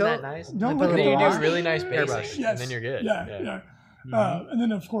do. Base Isn't that coat. nice? Don't Put look a at Then the you wash. do really nice Airbrush. basing, Yes. and then you're good. Yeah. And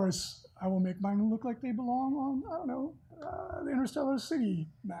then, of course, I will make mine look like they belong on, I don't know, the Interstellar City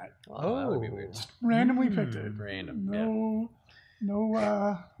mat. Oh, that would be weird. Randomly picked it. Random.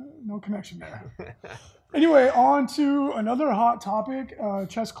 No connection there. Anyway, on to another hot topic,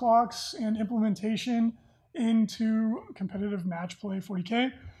 chess clocks and implementation into competitive match play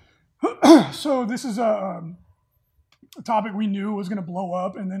 40K. So this is a topic we knew was going to blow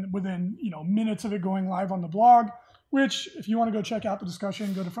up, and then within minutes of it going live on the blog, which if you want to go check out the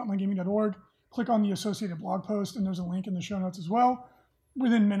discussion, go to frontlinegaming.org, click on the associated blog post, and there's a link in the show notes as well.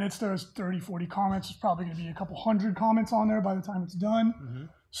 Within minutes, there's 30, 40 comments. There's probably going to be a couple hundred comments on there by the time it's done. Mm-hmm.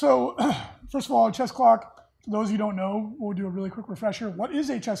 So first of all, chess clock. For those of you who don't know, we'll do a really quick refresher. What is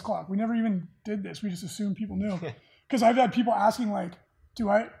a chess clock? We never even did this. We just assumed people knew. Because I've had people asking like,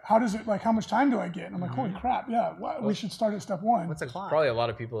 how much time do I get? And I'm like, holy crap, yeah, we should start at step one. What's a clock? Probably a lot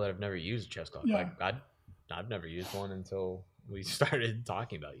of people that have never used a chess clock. Yeah. Like I've never used one until we started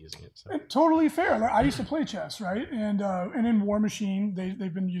talking about using it. So. Totally fair. Like, I used to play chess, right? And in War Machine,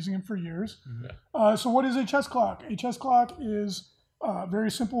 they've been using it for years. Mm-hmm. So what is a chess clock? A chess clock is a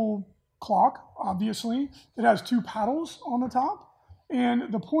very simple clock, obviously. It has 2 paddles on the top.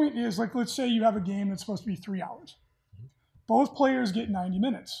 And the point is, like, let's say you have a game that's supposed to be 3 hours. Both players get 90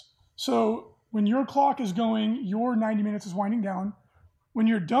 minutes. So when your clock is going, your 90 minutes is winding down. When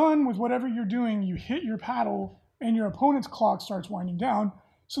you're done with whatever you're doing, you hit your paddle and your opponent's clock starts winding down.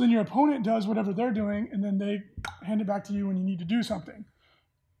 So then your opponent does whatever they're doing, and then they hand it back to you when you need to do something.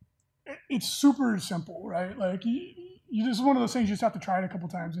 It's super simple, right? Like, this is one of those things you just have to try it a couple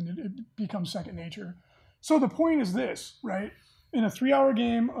times and it becomes second nature. So the point is this, right? In a 3-hour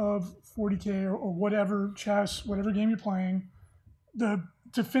game of 40K or whatever, chess, whatever game you're playing, the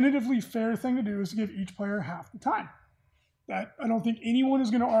definitively fair thing to do is to give each player half the time. That I don't think anyone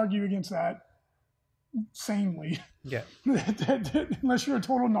is going to argue against that sanely. Yeah. Unless you're a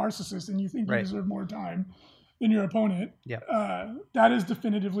total narcissist and you think you deserve more time than your opponent. Yeah. That is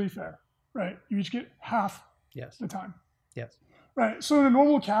definitively fair, right? You each get half the time. Yes. Right. So in a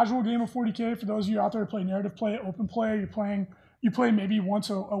normal casual game of 40K, for those of you out there who play narrative play, open play, you play maybe once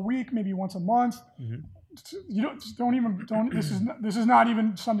a week, maybe once a month. Mm-hmm. You don't. This is not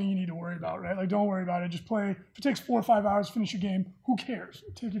even something you need to worry about, right? Like, don't worry about it. Just play. If it takes 4 or 5 hours to finish your game, who cares?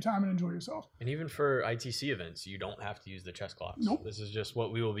 Take your time and enjoy yourself. And even for ITC events, you don't have to use the chess clocks. Nope. This is just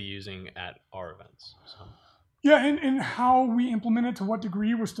what we will be using at our events. So. Yeah, and how we implement it, to what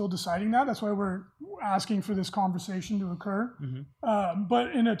degree, we're still deciding that. That's why we're asking for this conversation to occur. Mm-hmm.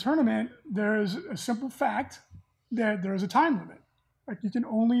 But in a tournament, there is a simple fact that there is a time limit. Like, you can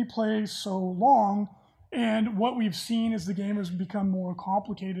only play so long. And what we've seen as the game has become more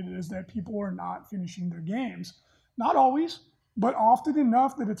complicated is that people are not finishing their games. Not always, but often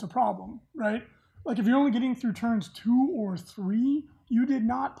enough that it's a problem, right? Like, if you're only getting through turns 2 or 3, you did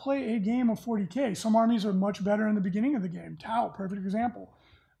not play a game of 40K. Some armies are much better in the beginning of the game. Tau, perfect example.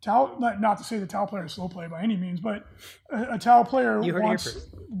 Tau, not to say the Tau player is slow play by any means, but a Tau player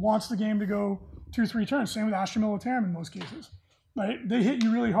wants the game to go 2-3 turns. Same with Astra Militarum in most cases. Right? They hit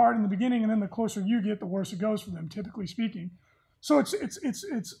you really hard in the beginning, and then the closer you get, the worse it goes for them, typically speaking. So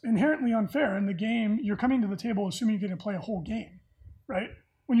it's inherently unfair. In the game, you're coming to the table assuming you're going to play a whole game, right?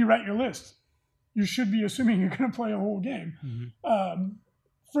 When you write your list, you should be assuming you're going to play a whole game. Mm-hmm.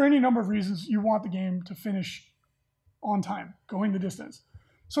 For any number of reasons, you want the game to finish on time, going the distance.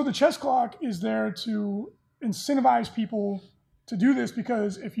 So the chess clock is there to incentivize people to do this,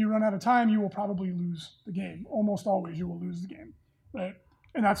 because if you run out of time, you will probably lose the game. Almost always you will lose the game, right?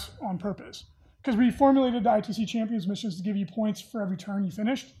 And that's on purpose. Because we formulated the ITC Champions missions to give you points for every turn you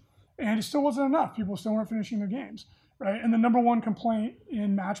finished, and it still wasn't enough. People still weren't finishing their games, right? And the number one complaint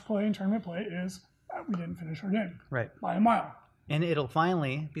in match play and tournament play is that we didn't finish our game by a mile. And it'll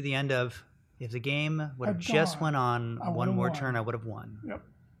finally be the end of, if the game would have just went on one more turn, I would have won. Yep.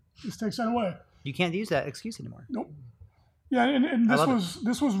 This takes that away. You can't use that excuse anymore. Nope. Yeah, and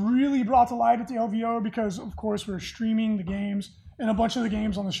this was really brought to light at the LVO because, of course, we're streaming the games, and a bunch of the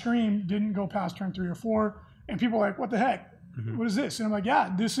games on the stream didn't go past turn 3 or 4, and people are like, what the heck? Mm-hmm. What is this? And I'm like,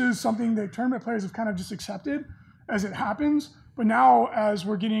 yeah, this is something that tournament players have kind of just accepted as it happens, but now as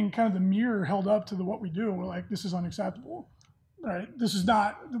we're getting kind of the mirror held up to what we do, we're like, this is unacceptable, right?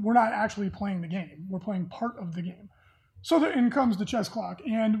 We're not actually playing the game. We're playing part of the game. So in comes the chess clock,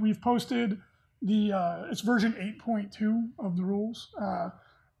 and we've posted it's version 8.2 of the rules.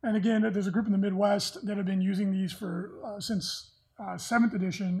 And again, there's a group in the Midwest that have been using these for since 7th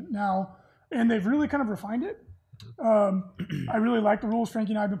edition now, and they've really kind of refined it. I really like the rules.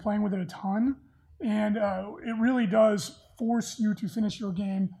 Frankie and I have been playing with it a ton, and it really does force you to finish your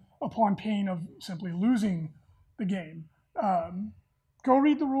game upon pain of simply losing the game. Go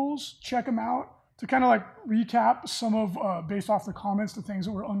read the rules, check them out, to kind of like recap some of, based off the comments, the things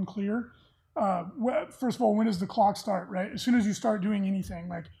that were unclear. First of all, when does the clock start, right? As soon as you start doing anything,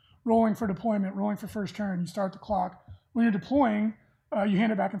 like rolling for deployment, rolling for first turn, you start the clock. When you're deploying, you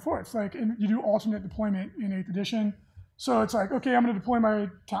hand it back and forth. Like, you do alternate deployment in 8th edition. So it's like, okay, I'm going to deploy my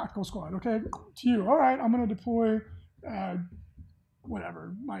tactical squad. Okay, to you. All right, I'm going to deploy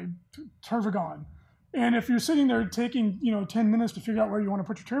whatever, my Tervagon. And if you're sitting there taking 10 minutes to figure out where you want to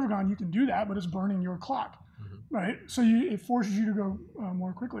put your Tervagon, you can do that, but it's burning your clock, right? So it forces you to go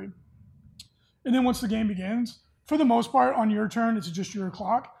more quickly. And then once the game begins, for the most part, on your turn, it's just your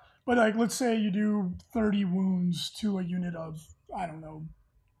clock. But like, let's say you do 30 wounds to a unit of, I don't know,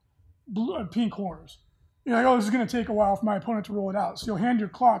 pink horrors. You're like, oh, this is going to take a while for my opponent to roll it out. So you'll hand your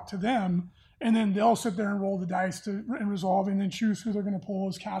clock to them, and then they'll sit there and roll the dice and resolve, and then choose who they're going to pull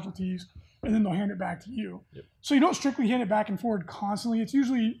as casualties, and then they'll hand it back to you. Yep. So you don't strictly hand it back and forward constantly. It's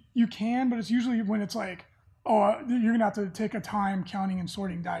usually, you can, but it's usually when it's like, oh, you're going to have to take a time counting and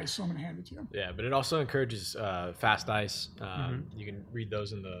sorting dice, so I'm going to hand it to you. Yeah, but it also encourages fast dice. You can read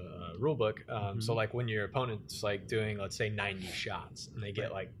those in the rule book. So like when your opponent's like doing, let's say 90 shots, and they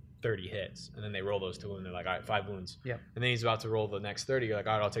get like 30 hits, and then they roll those 2 wounds, they're like, all right, 5 wounds. Yep. And then he's about to roll the next 30, you're like,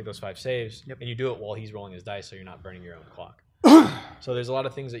 all right, I'll take those 5 saves. Yep. And you do it while he's rolling his dice, so you're not burning your own clock. So there's a lot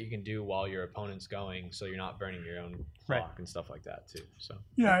of things that you can do while your opponent's going, so you're not burning your own clock and stuff like that too. So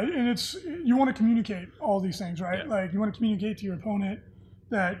yeah, and you want to communicate all these things, right? Yeah. Like you want to communicate to your opponent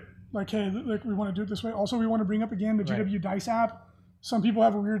that like, hey, like we want to do it this way. Also, we want to bring up again the GW Dice app. Some people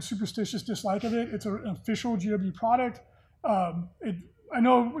have a weird superstitious dislike of it. It's an official GW product. I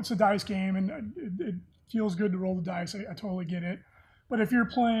know it's a dice game, and it feels good to roll the dice. I totally get it. But if you're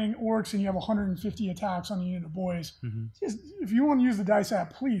playing orcs and you have 150 attacks on a unit of boys, just, if you want to use the dice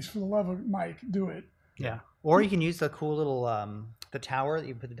app, please, for the love of Mike, do it. Yeah. Or you can use the cool little the tower that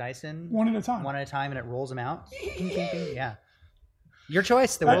you put the dice in. One at a time. One at a time, and it rolls them out. Ding, ding, ding. Yeah. Your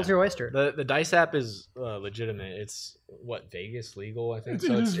choice. The world's your oyster. The dice app is legitimate. It's Vegas legal, I think.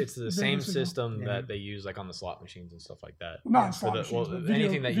 It's the same system that they use like on the slot machines and stuff like that. Not slot machines,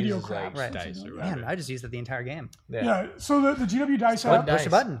 anything that uses craps, like dice or whatever. Man, I just used it the entire game. Yeah. So the GW Dice app. Push a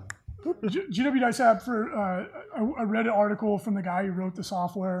button. GW Dice app for I read an article from the guy who wrote the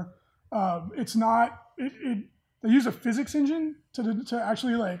software. It's not they use a physics engine to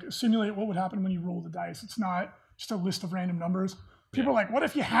actually like simulate what would happen when you roll the dice. It's not just a list of random numbers. People are like, what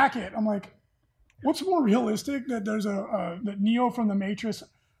if you hack it? I'm like, what's more realistic, that there's that Neo from the Matrix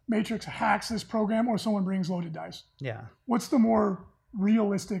hacks this program, or someone brings loaded dice? Yeah. What's the more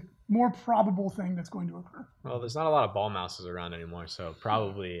realistic, more probable thing that's going to occur? Well, there's not a lot of ball mouses around anymore, so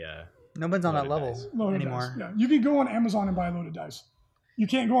probably no one's on that level anymore. Dice. Yeah, you can go on Amazon and buy loaded dice. You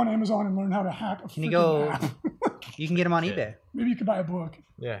can't go on Amazon and learn how to hack a freaking app. You can get them on eBay. Maybe you could buy a book.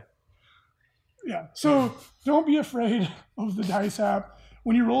 Yeah. Yeah, so don't be afraid of the dice app.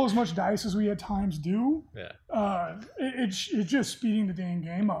 When you roll as much dice as we at times do, it's just speeding the dang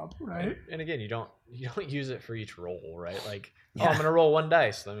game up, right? And again, you don't use it for each roll, right? Like, I'm gonna roll 1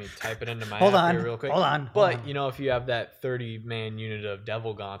 dice. Let me type it into my app here real quick. Hold on. But if you have that 30-man unit of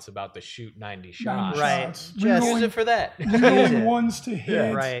Devil Gaunts about to shoot 90 shots, right? Use it for that. Rolling ones to hit.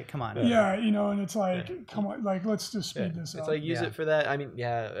 Yeah, right. Come on. Yeah, and it's like, come on, like let's just speed this up. It's like use it for that. I mean,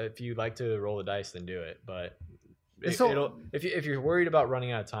 if you like to roll the dice, then do it. But if you're worried about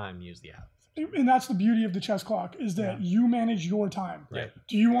running out of time, use the app. And that's the beauty of the chess clock, is that you manage your time. Right.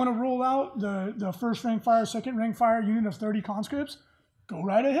 Do you want to roll out the first rank fire, second rank fire unit of 30 conscripts? Go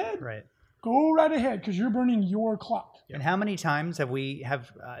right ahead. Right. Go right ahead, because you're burning your clock. And how many times have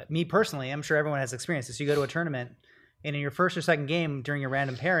me personally, I'm sure everyone has experienced this, you go to a tournament, and in your first or second game during your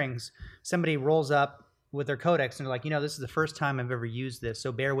random pairings, somebody rolls up with their codex and they're like, this is the first time I've ever used this,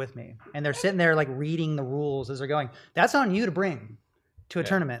 so bear with me. And they're sitting there like reading the rules as they're going. That's on you to bring to a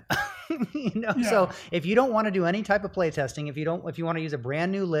tournament. So if you don't want to do any type of play testing, if you want to use a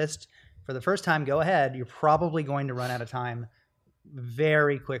brand new list for the first time, go ahead. You're probably going to run out of time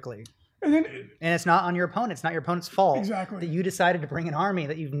very quickly. And it's not on your opponent. It's not your opponent's fault that you decided to bring an army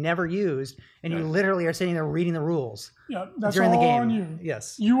that you've never used, and you literally are sitting there reading the rules. Yeah, that's during all the game. On you.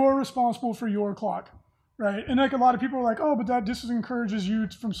 Yes. You are responsible for your clock, right? And like a lot of people are like, oh, but that disencourages you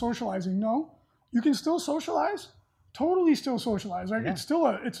from socializing. No, you can still socialize. Totally still socialize, right? Yeah. It's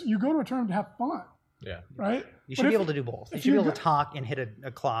still you go to a tournament to have fun. Yeah. Right? You should be able to do both. You should be able to talk and hit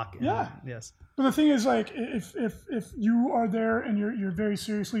a clock. Yes. But the thing is, like, if you are there and you're very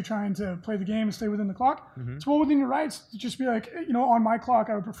seriously trying to play the game and stay within the clock, it's well within your rights to just be like, on my clock,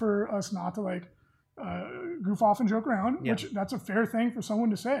 I would prefer us not to like goof off and joke around, which that's a fair thing for someone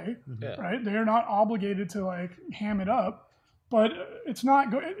to say, right? They are not obligated to like ham it up. But it's not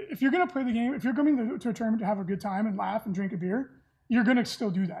if you're going to play the game, if you're coming to a tournament to have a good time and laugh and drink a beer, you're going to still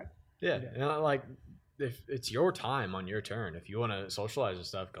do that. Yeah. Like, if it's your time on your turn, if you want to socialize and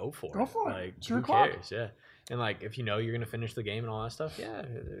stuff, go for it. Go for it. Like, it's your who clock. cares? Yeah. And like, if you're going to finish the game and all that stuff,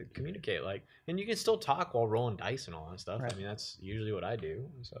 communicate. Like, and you can still talk while rolling dice and all that stuff. Right. I mean, that's usually what I do.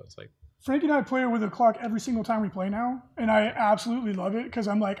 So it's like, Frankie and I play with a clock every single time we play now, and I absolutely love it because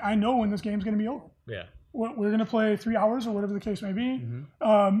I'm like, I know when this game's going to be over. Yeah. We're going to play 3 hours or whatever the case may be.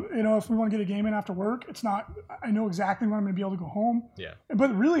 If we want to get a game in after work, it's not, I know exactly when I'm going to be able to go home. Yeah.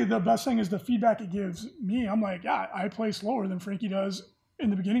 But really, the best thing is the feedback it gives me. I'm like, yeah, I play slower than Frankie does in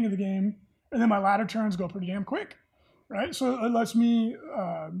the beginning of the game, and then my ladder turns go pretty damn quick, right? So it lets me,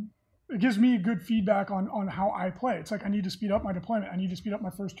 it gives me good feedback on how I play. It's like I need to speed up my deployment. I need to speed up my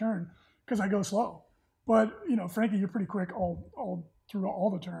first turn because I go slow. But, Frankie, you're pretty quick all through all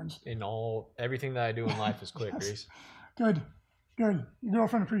the turns. Everything that I do in life is quick, Reese. Good. Your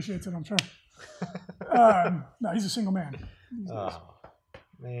girlfriend appreciates it, I'm sure. No, he's a single man. Oh,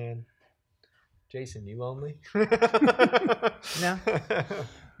 man. Jason, you lonely? No.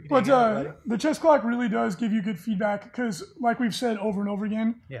 But the chess clock really does give you good feedback because, like we've said over and over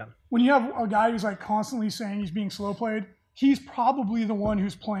again, when you have a guy who's like constantly saying he's being slow played, he's probably the one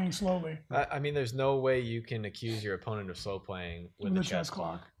who's playing slowly. I mean, there's no way you can accuse your opponent of slow playing with the chess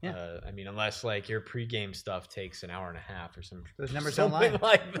clock. Yeah. Unless like your pregame stuff takes an hour and a half or those numbers don't lie.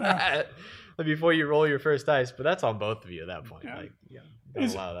 Like that before you roll your first dice. But that's on both of you at that point. Don't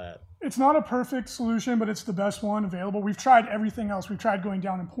allow that. It's not a perfect solution, but it's the best one available. We've tried everything else. We've tried going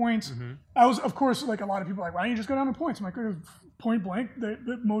down in points. I was, of course, like a lot of people are like, why don't you just go down in points? I'm like, point blank,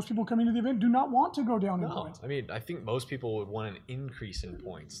 most people coming to the event do not want to go down in points. I mean, I think most people would want an increase in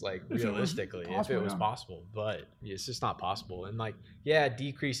points, like realistically, if it was possible. But it's just not possible. And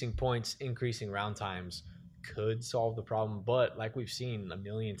decreasing points, increasing round times could solve the problem. But like we've seen a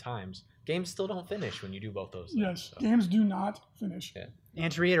million times, games still don't finish when you do both those things. Yes, games do not finish. Yeah. And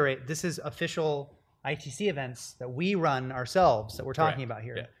to reiterate, this is official ITC events that we run ourselves that we're talking about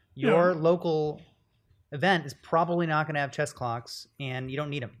here. Yeah. Your local event is probably not going to have chess clocks, and you don't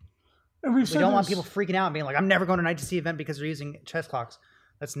need them. And we don't want people freaking out and being like, I'm never going to an ITC event because they're using chess clocks.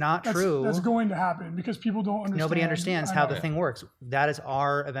 That's not true. That's going to happen because people don't understand. Nobody understands how the thing works. That is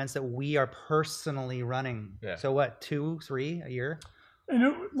our events that we are personally running. Yeah. So what, 2, 3 a year? And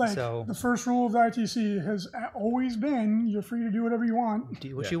the first rule of the ITC has always been, you're free to do whatever you want.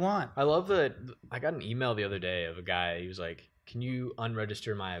 Do what you want. I love that. I got an email the other day of a guy. He was like, can you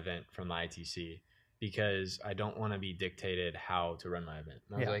unregister my event from the ITC? Because I don't want to be dictated how to run my event.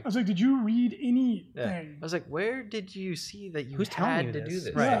 And I was like, did you read anything? Yeah. I was like, where did you see that you Who's telling you to do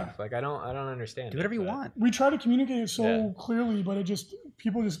this? Right. Yeah. Like, I don't understand. Do whatever you want. We try to communicate it so clearly, but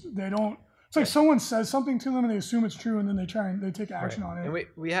people they don't. It's like someone says something to them and they assume it's true, and then they take action on it. And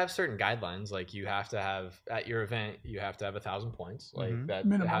we have certain guidelines, like you have to have at your event, you have to have 1,000 points, like that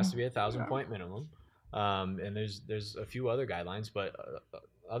minimum. It has to be 1,000 point minimum. And there's a few other guidelines, but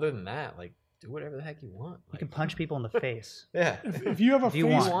other than that, like do whatever the heck you want. You can punch people in the face. Yeah. If you have if you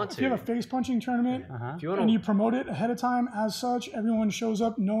have a face punching tournament and you promote it ahead of time as such, everyone shows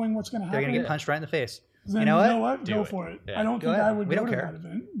up knowing what's going to happen. They're going to get punched right in the face. Then you know what? Go for it. Yeah. I don't think I would go to that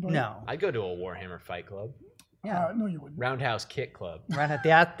event. But no. I'd go to a Warhammer Fight Club. Yeah. No, you wouldn't. Roundhouse Kick Club.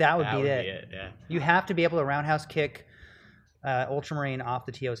 That would be it. Yeah. You have to be able to roundhouse kick Ultramarine off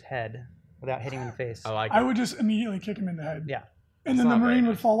the TO's head without hitting him in the face. I would just immediately kick him in the head. Yeah. And then the Marine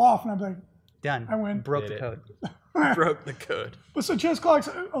would fall off, and I'd be like, done. I win. Broke the code. Broke the code. But so chess clocks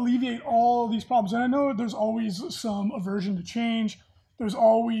alleviate all these problems. And I know there's always some aversion to change. There's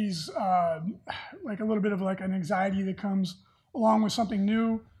always like a little bit of like an anxiety that comes along with something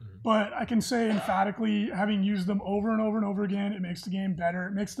new. But I can say emphatically, having used them over and over and over again, it makes the game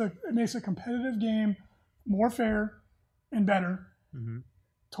better. It makes a competitive game more fair and better.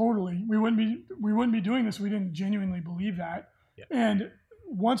 Totally. We wouldn't be doing this if we didn't genuinely believe that. Yep. And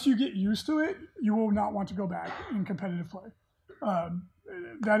once you get used to it, you will not want to go back in competitive play.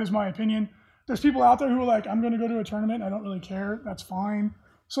 That is my opinion. There's people out there who are like, I'm going to go to a tournament. I don't really care. That's fine.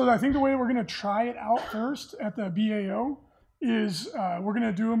 So I think the way we're going to try it out first at the BAO is we're going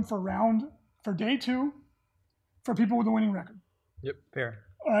to do them for day 2 for people with a winning record. Yep. Fair.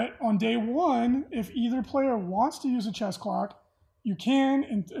 All right. On day 1, if either player wants to use a chess clock, you can,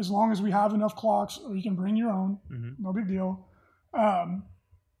 and as long as we have enough clocks, or you can bring your own. No big deal.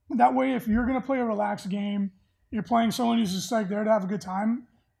 That way, if you're going to play a relaxed game, you're playing someone who's just like there to have a good time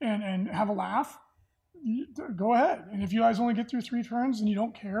and have a laugh, go ahead. And if you guys only get through 3 turns and you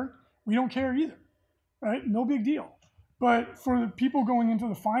don't care, we don't care either, right? No big deal. But for the people going into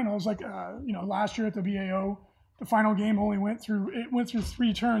the finals, like last year at the BAO, the final game only went through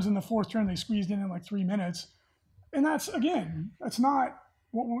 3 turns, and the 4th turn they squeezed in like 3 minutes, and that's not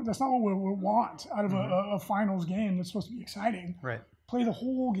what we want out of a finals game that's supposed to be exciting. Right. Play the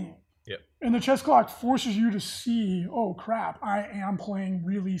whole game. Yep. And the chess clock forces you to see, oh crap, I am playing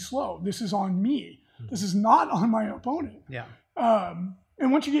really slow. This is on me. This is not on my opponent. Yeah.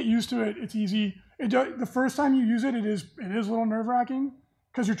 And once you get used to it, it's easy. The first time you use it, it is a little nerve wracking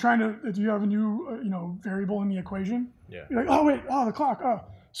because you're trying to. You have a new variable in the equation. Yeah. You're like, oh wait, oh the clock, oh.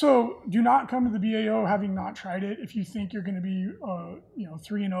 So do not come to the BAO having not tried it. If you think you're going to be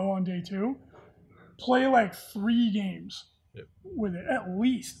 3-0 on day 2, play like 3 games. Yep. With it, at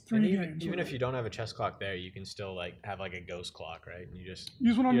least 3 games. Even if you don't have a chess clock there, you can still like have like a ghost clock, right? And you just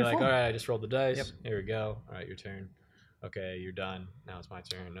use one on your phone. All right, I just rolled the dice. Yep. Here we go. All right, your turn. Okay, you're done. Now it's my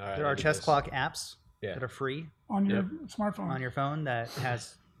turn. All right. There are chess clock apps that are free on your smartphone, on your phone that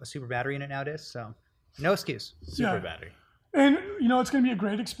has a super battery in it nowadays. So no excuse. Super battery. And it's going to be a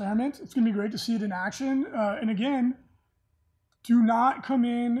great experiment. It's going to be great to see it in action. And again, do not come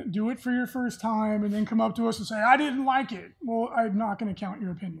in, do it for your first time, and then come up to us and say, I didn't like it. Well, I'm not going to count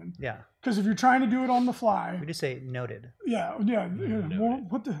your opinion. Yeah. Because if you're trying to do it on the fly. We just say noted. Yeah.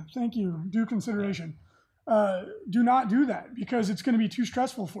 Well, thank you. Due consideration. Do not do that because it's going to be too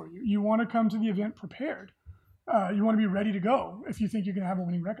stressful for you. You want to come to the event prepared. You want to be ready to go if you think you're going to have a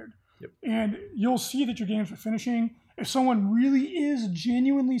winning record. Yep. And you'll see that your games are finishing. If someone really is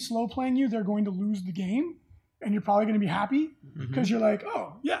genuinely slow playing you, they're going to lose the game. And you're probably going to be happy because you're like,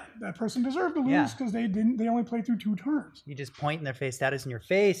 oh, yeah, that person deserved to lose because they only played through 2 turns. You just point in their face. That is in your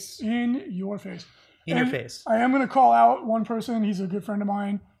face. In your face. Your face. I am going to call out one person. He's a good friend of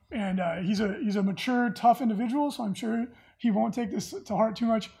mine. And he's a mature, tough individual. So I'm sure he won't take this to heart too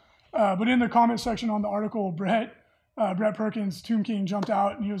much. But in the comment section on the article, Brett Perkins, Tomb King, jumped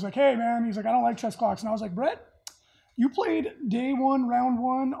out. And he was like, hey, man. He's like, I don't like chess clocks. And I was like, Brett, you played day 1, round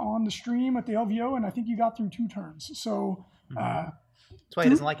 1 on the stream at the LVO, and I think you got through 2 turns. So that's why he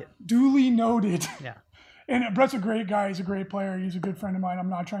doesn't like it. Duly noted. Yeah. And Brett's a great guy. He's a great player. He's a good friend of mine. I'm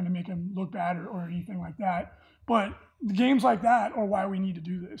not trying to make him look bad or anything like that. But games like that are why we need to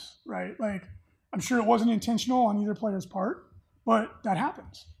do this, right? Like, I'm sure it wasn't intentional on either player's part, but that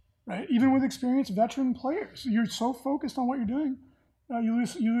happens, right? Even with experienced veteran players, you're so focused on what you're doing, you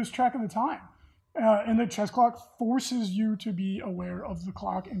lose track of the time. And the chess clock forces you to be aware of the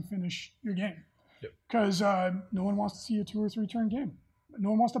clock and finish your game. Because no one wants to see a 2 or 3 turn game. No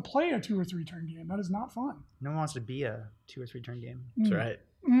one wants to play a 2 or 3 turn game. That is not fun. No one wants to be a 2 or 3 turn game. That's right.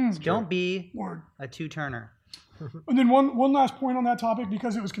 Don't be a 2-turner. And then one last point on that topic,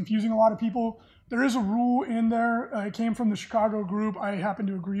 because it was confusing a lot of people. There is a rule in there. It came from the Chicago group. I happen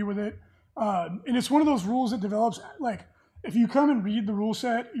to agree with it. And it's one of those rules that develops, like, if you come and read the rule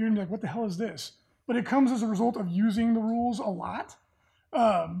set, you're going to be like, what the hell is this? But it comes as a result of using the rules a lot.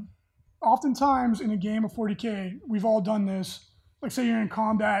 Oftentimes in a game of 40K, we've all done this. Like, say you're in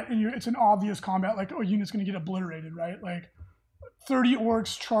combat and it's an obvious combat, like, oh, unit's going to get obliterated, right? Like 30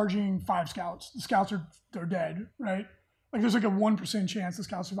 orcs charging 5 scouts. The scouts they're dead, right? Like there's like a 1% chance the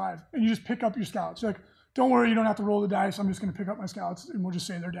scouts survive. And you just pick up your scouts. You're like, don't worry, you don't have to roll the dice. I'm just going to pick up my scouts and we'll just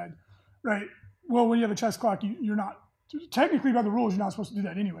say they're dead, right? Well, when you have a chess clock, you're not, technically by the rules, you're not supposed to do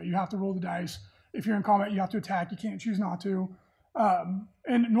that anyway. You have to roll the dice. If you're in combat, you have to attack. You can't choose not to.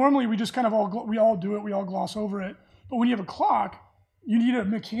 And normally we just kind of all do it. We all gloss over it. But when you have a clock, you need a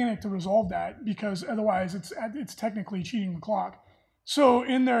mechanic to resolve that because otherwise it's technically cheating the clock. So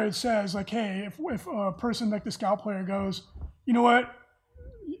in there it says like, hey, if a person like the scout player goes, you know what,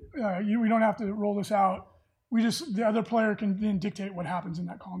 we don't have to roll this out. The other player can then dictate what happens in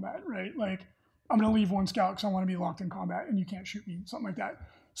that combat, right? Like I'm going to leave 1 scout because I want to be locked in combat and you can't shoot me, something like that.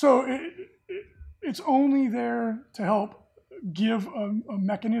 So it's only there to help give a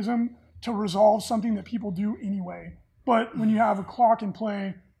mechanism to resolve something that people do anyway. But when you have a clock in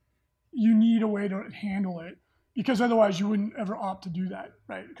play, you need a way to handle it because otherwise you wouldn't ever opt to do that,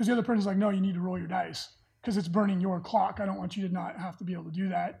 right? Because the other person's like, no, you need to roll your dice because it's burning your clock. I don't want you to not have to be able to do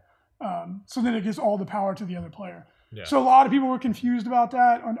that. So then it gives all the power to the other player. Yeah. So a lot of people were confused about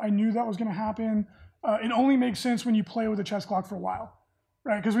that. I knew that was going to happen. It only makes sense when you play with a chess clock for a while,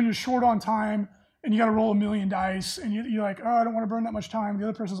 right? Because when you're short on time and you got to roll 1,000,000 dice and you're like, oh, I don't want to burn that much time. The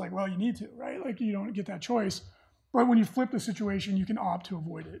other person's like, well, you need to, right? Like you don't get that choice. But when you flip the situation, you can opt to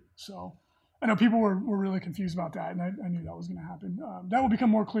avoid it. So I know people were really confused about that, and I knew that was going to happen. That will become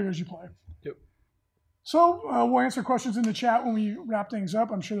more clear as you play. Yep. So we'll answer questions in the chat when we wrap things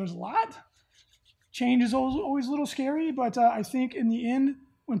up. I'm sure there's a lot. Change is always a little scary, but I think in the end,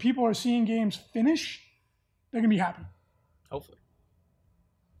 when people are seeing games finish, they're going to be happy. Hopefully.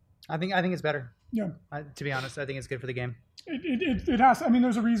 I think it's better. Yeah. To be honest, I think it's good for the game. It has. I mean,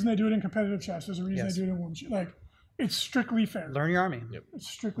 there's a reason they do it in competitive chess. There's a reason they do it in Warm. Like, it's strictly fair. Learn your army. Yep. It's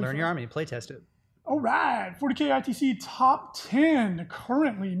strictly Learn fair. your army. Play test it. All right, 40K ITC top 10.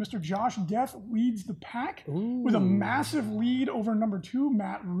 Currently, Mr. Josh Death leads the pack with a massive lead over number 2,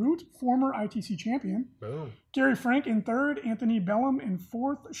 Matt Root, former ITC champion. Boom. Gary Frank in 3rd, Anthony Bellum in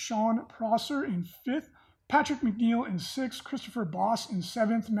 4th, Sean Prosser in 5th, Patrick McNeil in 6th, Christopher Boss in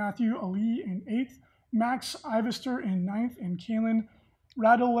 7th, Matthew Ali in 8th, Max Ivester in 9th, and Kalen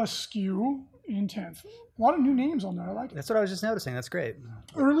Radulescu in 10th. A lot of new names on there. I like it. That's what I was just noticing. That's great.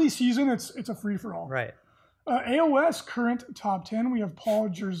 Early season, it's a free-for-all. Right. AOS current top 10, we have Paul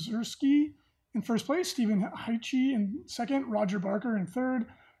Jerzerski in 1st place, Stephen Heichi in 2nd, Roger Barker in 3rd,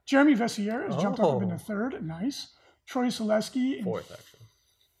 Jeremy Vessier has jumped up into 3rd. Nice. Troy Selesky in 4th, actually.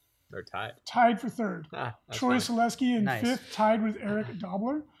 They're tied for 3rd. Troy Selesky in 5th, tied with Eric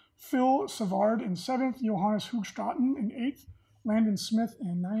Dobler. Phil Savard in 7th, Johannes Hoogstraten in 8th, Landon Smith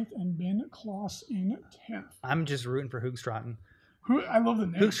in 9th, and Ben Kloss in 10th. I'm just rooting for Hoogstraten. I love the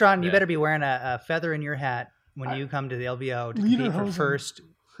name. Hoogstraten, you better be wearing a feather in your hat when you come to the LVO to compete for first.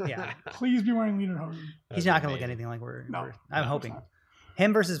 Yeah. Please be wearing Lederhosen. He's not going to look anything like I'm hoping.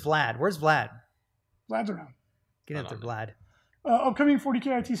 Him versus Vlad. Where's Vlad? Vlad's around. Get in there, Vlad. Upcoming 40K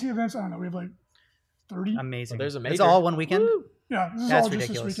ITC events, I don't know, we have like 30. Amazing. There's a major. It's all one weekend? Woo! Yeah, this is That's all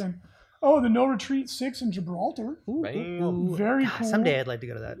ridiculous. just this weekend. Oh, the No Retreat 6 in Gibraltar. Very cool. Someday I'd like to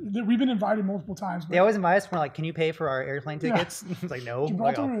go to that. We've been invited multiple times. They always invite us. We're like, can you pay for our airplane tickets? It's like, no.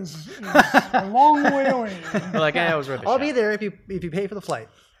 Gibraltar is a long way away. We're like, it was worth a I'll shot. be there if you pay for the flight.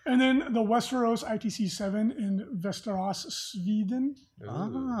 And then the Westeros ITC 7 in Västerås, Sweden.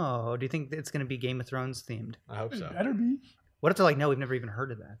 Oh, do you think it's going to be Game of Thrones themed? I hope so. It better be. What if they're like, no, we've never even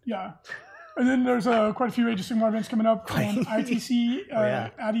heard of that? Yeah. And then there's quite a few Age of Sigmar events coming up on ITC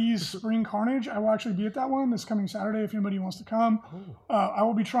Addy's Spring Carnage. I will actually be at that one this coming Saturday if anybody wants to come. I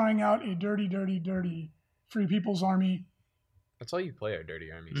will be trying out a dirty Free People's Army. That's all you play are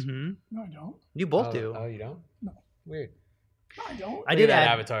Dirty Armies. Mm-hmm. No, I don't. You both do. Oh, you don't? No. Weird. No, I don't. I did that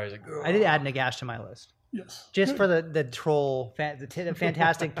add Avatar. Is like, I did add Nagash to my list. Yes. Just for the troll, the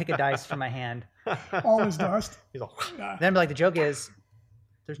fantastic pick a dice from my hand. All is dust. He's all, Yeah. Then like the joke is,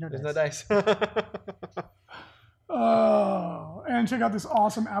 there's no there's dice. no dice. And check out this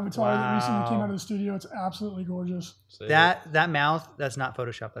awesome avatar that recently came Wow. out of the studio. It's absolutely gorgeous. That mouth, that's not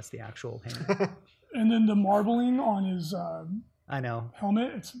Photoshop. That's the actual painting. And then the marbling on his I know.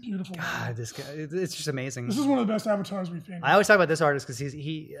 helmet, it's beautiful. God, this guy, it's just amazing. This is one of the best avatars we've painted. I always talk about this artist because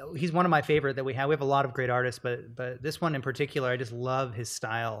he's one of my favorite that we have. We have a lot of great artists, but this one in particular, I just love his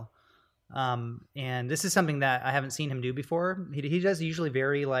style. And this is something that I haven't seen him do before. He does usually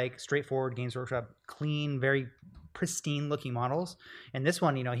very like straightforward Games Workshop, clean, very pristine looking models. And this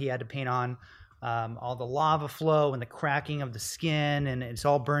one, he had to paint on all the lava flow and the cracking of the skin, and it's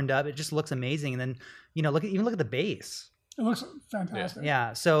all burned up. It just looks amazing. And then look at the base. It looks fantastic.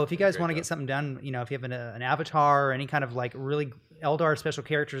 Yeah. So if you guys Great want to job. get something done, if you have an avatar or any kind of like really Eldar special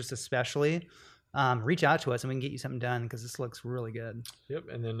characters, especially, reach out to us and we can get you something done because this looks really good. Yep.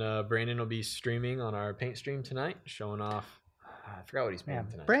 And then Brandon will be streaming on our paint stream tonight, showing off. I forgot what he's Yeah.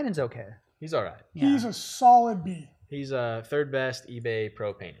 painting tonight. Brandon's okay. He's all right. Yeah. He's a solid B. He's third best eBay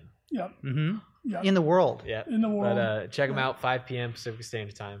pro painting. Yep. Mm-hmm. Yep. In the world. Yeah. In the world. But check him out 5 p.m. Pacific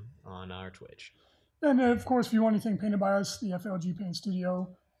Standard Time on our Twitch. And of course, if you want anything painted by us, the FLG Paint Studio,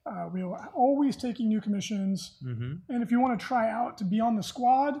 we are always taking new commissions. Mm-hmm. And if you want to try out to be on the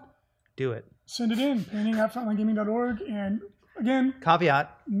squad, Do it. send it in, painting@frontlinegaming.org. And again, Caveat.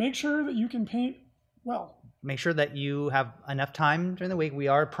 make sure that you can paint well. Make sure that you have enough time during the week. We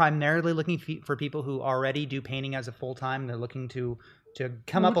are primarily looking for people who already do painting as a full-time. They're looking to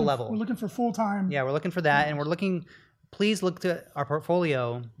come up a level. We're looking for full-time. Yeah, we're looking for that. And we're looking, please look to our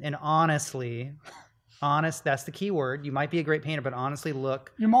portfolio and honest, that's the key word. You might be a great painter, but honestly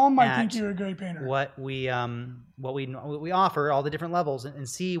look Your mom might at think you're a great painter. what we offer, all the different levels, and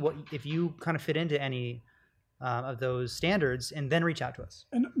see what if you kind of fit into any of those standards, and then reach out to us.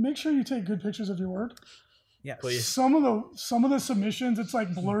 And make sure you take good pictures of your work. Yes. Please. Some of the submissions, it's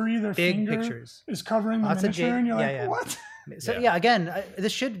like blurry. Their Big finger pictures. is covering the Lots of miniature, and you're yeah, like, yeah. what? So Yeah. yeah, again,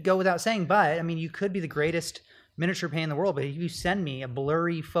 this should go without saying, but I mean, you could be the greatest miniature painter in the world, but if you send me a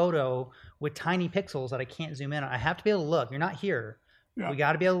blurry photo with tiny pixels that I can't zoom in on, I have to be able to look. You're not here. Yeah. We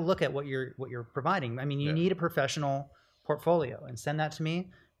got to be able to look at what you're providing. I mean, you need a professional portfolio, and send that to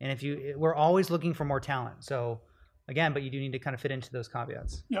me. And we're always looking for more talent. So again, but you do need to kind of fit into those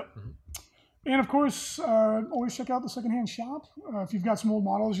caveats. Yep. And of course, always check out the secondhand shop. If you've got some old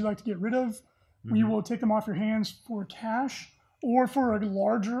models you'd like to get rid of, we will take them off your hands for cash, or for a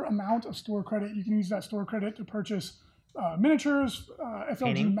larger amount of store credit. You can use that store credit to purchase miniatures, FLG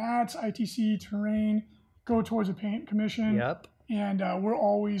Painting. mats, ITC terrain, go towards a paint commission. Yep. And we're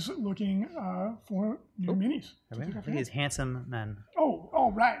always looking for new minis. Look at these handsome men.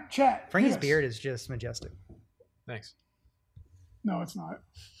 Oh, right. Chat. Frankie's yes. beard is just majestic. Thanks. No, it's not.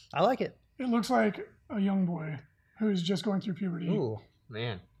 I like it. It looks like a young boy who's just going through puberty. Ooh.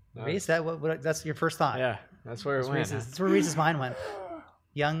 Man. Reese, that's your first thought. Yeah, that's where it went. That's where Reese's mind went.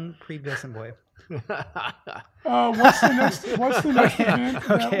 Young prepubescent boy. What's the next event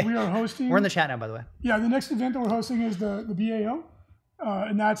that we are hosting? We're in the chat now, by the way. Yeah, the next event that we're hosting is the BAO,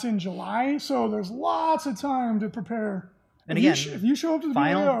 and that's in July. So there's lots of time to prepare. And if you show up to the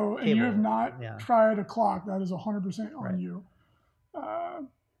final BAO and you table. have not Yeah. tried a clock, that is 100% on you.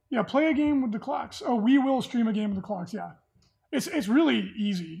 Play a game with the clocks. Oh, we will stream a game with the clocks. Yeah, it's really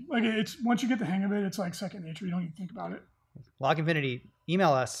easy. Like it's once you get the hang of it, it's like second nature. You don't even think about it. Lock Infinity,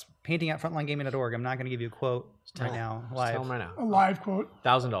 email us, painting@frontlinegaming.org. I'm not going to give you a quote right now, live. Tell them right now. A live quote.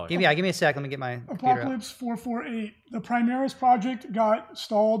 $1,000. Give me a sec. Let me get my computer up. Apocalypse 448. The Primaris project got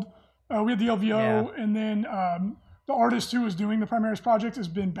stalled. We had the LVO, and then the artist who was doing the Primaris project has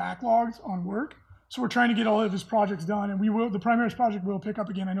been backlogged on work. So we're trying to get all of his projects done, and the Primaris project will pick up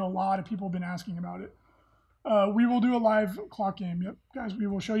again. I know a lot of people have been asking about it. We will do a live clock game. Yep, guys, we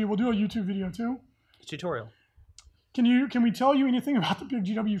will show you. We'll do a YouTube video too. Tutorial. Can we tell you anything about the big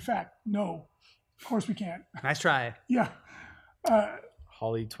GW fact? No, of course we can't. Nice try. Yeah.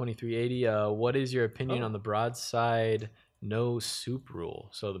 Holly 2380. What is your opinion on the broadside no soup rule?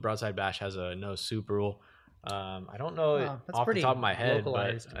 So the broadside bash has a no soup rule. I don't know it That's off the pretty top of my head, but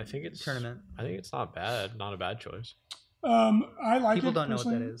localized I think it's tournament. I think it's not bad. Not a bad choice. I like People it. don't know what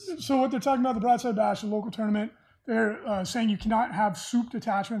that personally. is. So what they're talking about, the Broadside Bash, a local tournament, they're saying you cannot have soup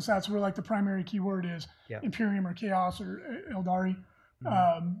detachments. That's where like the primary keyword is Imperium or Chaos or Eldari.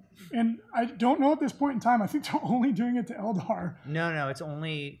 And I don't know at this point in time. I think they're only doing it to Eldar No, it's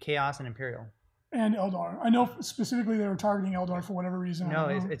only Chaos and Imperial. and Eldar. I know specifically they were targeting Eldar for whatever reason. No,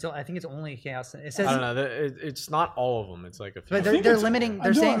 I don't know. I think it's only Chaos. It I says, don't know. It's not all of them. It's like a few. but I think they're it's- limiting. I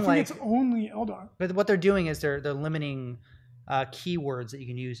They're know, saying I think like, it's only Eldar. but what they're doing is they're limiting keywords that you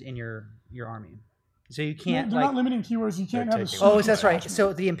can use in your army. So you can't They're like. not limiting keywords. You can't They're have a taking- soup Oh, that's right. detachment.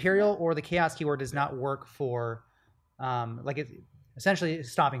 So the Imperial or the Chaos keyword does not work for, like it's essentially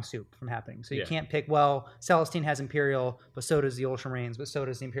stopping soup from happening. So you Yeah. can't pick, well, Celestine has Imperial, but so does the Ultramarines, but so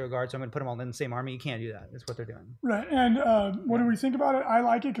does the Imperial Guard, so I'm going to put them all in the same army. You can't do that. That's what they're doing. Right. And what do we think about it? I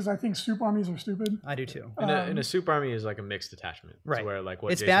like it because I think soup armies are stupid. I do too. And a soup army is like a mixed detachment. It's Right. where like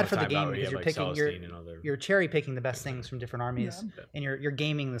what It's Jason bad was for the talking about, game where you because have, you're like, picking Celestine and other. you're cherry picking the best things from different armies, and you're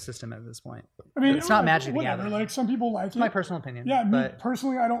gaming the system at this point. I mean, It's not Magic the whatever. Gathering. Like some people like It's it. my personal opinion. Yeah, me but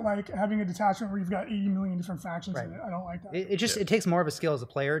personally, I don't like having a detachment where you've got 80 million different factions in Right. it. I don't like that. it takes more of a skill as a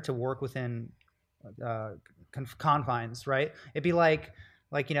player to work within confines, right? It'd be like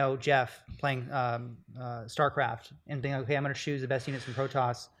Jeff playing StarCraft and being like, okay, I'm going to choose the best units from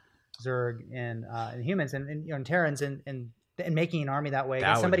Protoss, Zerg, and humans, and Terrans, and making an army that way. That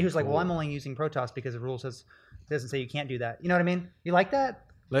And would somebody be who's like, well, cool. I'm only using Protoss because the rule doesn't say you can't do that. You know what I mean? You like that?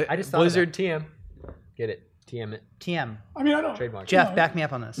 I just thought of Blizzard TM. Get it. TM it. TM. I mean, I don't. Trademark. Jeff, No, back me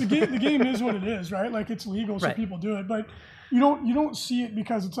up on this. The game is what it is, right? Like it's legal, so Right. people do it, but you don't see it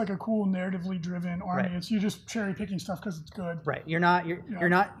because it's like a cool narratively driven army. Right. It's you just cherry picking stuff because it's good. Right. You're not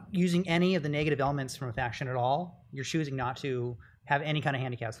using any of the negative elements from a faction at all. You're choosing not to have any kind of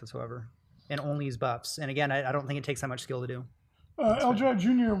handicaps whatsoever, and only use buffs. And again, I don't think it takes that much skill to do. Eldred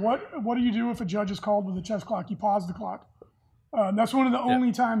Jr., what do you do if a judge is called with a chess clock? You pause the clock. That's one of the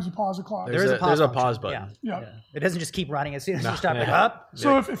only times you pause the clock. There is a pause there's a function. pause button. Yeah. It doesn't just keep running as soon as you stop it up.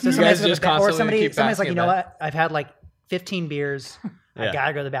 So if So you guys somebody's just constantly somebody's keep like, passing you it know back. what? I've had like 15 beers. I Yeah.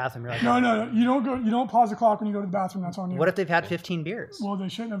 gotta go to the bathroom. You're like, no, you don't pause the clock when you go to the bathroom. That's on you. what if they've had 15 beers? Well, they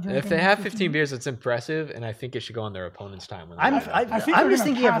shouldn't have drank. If they any have 15 beers, it's impressive, and I think it should go on their opponent's time. When they I'm do that. I think I'm they're just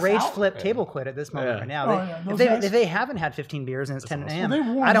gonna thinking of pass rage out. flip table quit at this moment Yeah. right now. Oh, yeah, If those they guys- if they haven't had 15 beers and it's 10 a.m., Well, they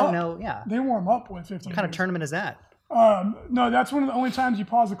warm I don't up. know. Yeah, They warm up with 15. what kind of beers. tournament is that? No, that's one of the only times you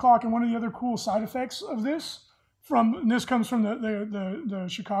pause the clock. And one of the other cool side effects of this, and this comes from the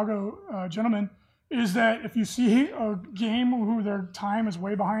Chicago gentleman, is that if you see a game who their time is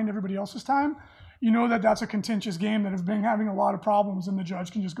way behind everybody else's time, you know that that's a contentious game that has been having a lot of problems, and the judge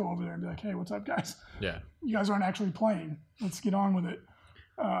can just go over there and be like, "Hey, what's up, guys? Yeah. You guys aren't actually playing. Let's get on with it."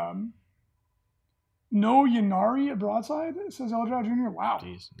 No Yanari at Broadside, says Eldra Jr. Wow.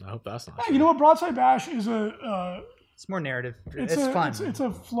 Jeez, I hope that's not. Yeah, you know what? Broadside Bash is It's more narrative. it's fun. It's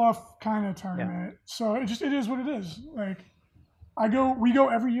a fluff kind of tournament. So it is what it is. Like we go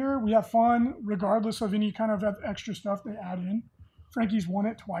every year. We have fun regardless of any kind of extra stuff they add in. Frankie's won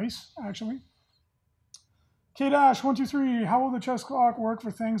it twice actually. K-123, how will the chess clock work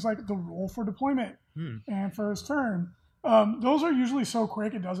for things like the roll for deployment and first turn? Those are usually so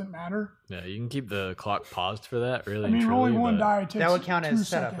quick it doesn't matter. Yeah, you can keep the clock paused for that. Really, I mean, rolling one die takes that would count 2 as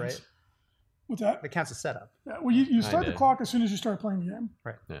setup, seconds. right? What's that? That counts as setup. Yeah, well, you start the Kinda. clock as soon as you start playing the game.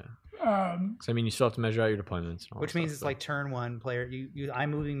 Right. Yeah. So I mean, you still have to measure out your deployments. and all Which that means stuff, it's like turn one player.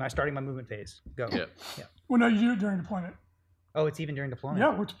 Starting my movement phase. Go. Yeah. Well, no, you do it during deployment. Oh, it's even during deployment. Yeah,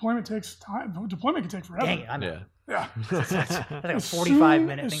 well, deployment takes time. Deployment can take forever. Dang it! I'm Yeah. Yeah. That's like a As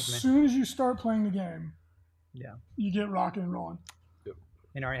 45-minute thing As for me. soon as you start playing the game, Yeah. you get rocking and rolling.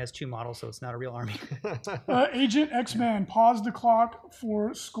 And already has 2 models, so it's not a real army. Agent X-Man paused the clock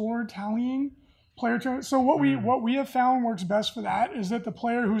for score tallying. Player turn. So what we have found works best for that is that the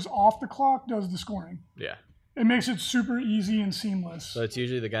player who's off the clock does the scoring. Yeah. It makes it super easy and seamless. So it's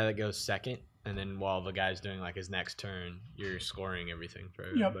usually the guy that goes second, and then while the guy's doing like his next turn, you're scoring everything for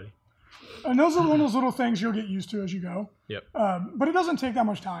everybody. And those are one of those little things you'll get used to as you go. Yep. But it doesn't take that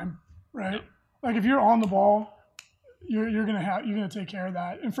much time, right? Like if you're on the ball, you're gonna take care of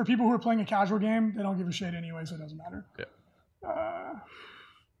that. And for people who are playing a casual game, they don't give a shit anyway, so it doesn't matter. Yeah.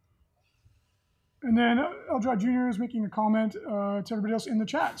 And then Eldrod Jr. is making a comment to everybody else in the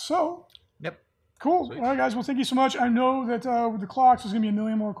chat. So, Yep. cool. Sweet. All right, guys. Well, thank you so much. I know that with the clocks, there's going to be a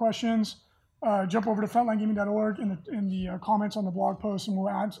million more questions. Jump over to frontlinegaming.org in the comments on the blog post, and we'll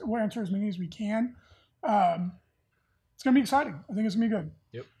answer as many as we can. It's going to be exciting. I think it's going to be good.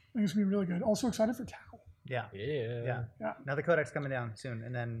 Yep. I think it's going to be really good. Also excited for Tau. Yeah. Yeah. Yeah. Another codex coming down soon,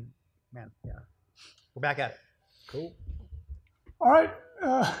 and then, man, yeah, we're back at it. Cool. All right.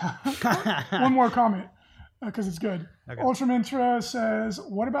 One more comment because it's good. Okay. Ultramantra says,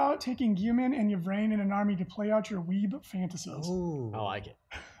 "What about taking Gearman and Yvrain in an army to play out your weeb fantasies?" Ooh. I like it.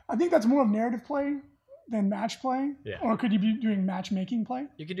 I think that's more of narrative play than match play. Yeah. Or could you be doing matchmaking play?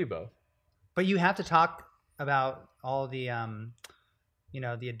 You could do both. But you have to talk about all the,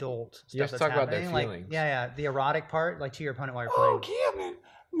 the adult stuff. You have to that's talk about their happening. Like, feelings. yeah, the erotic part, like to your opponent while you're playing. Oh, Gearman,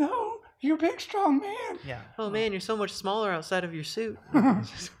 no, you're a big, strong man. Yeah. Oh man, you're so much smaller outside of your suit. I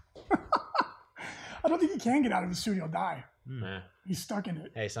don't think he can get out of his suit. He'll die. Nah. He's stuck in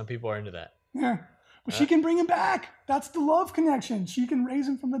it. Hey, some people are into that. Yeah. But she can bring him back. That's the love connection. She can raise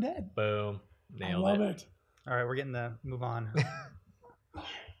him from the dead. Boom. I Nailed love it. it. All right, we're getting the move on.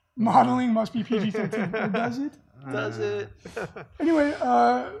 Modeling must be PG-13. Or does it? Does it? Anyway,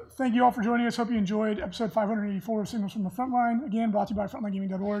 thank you all for joining us. Hope you enjoyed episode 584 of Signals from the Frontline. Again, brought to you by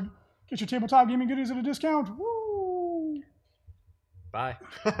frontlinegaming.org. Get your tabletop gaming goodies at a discount. Woo! Bye.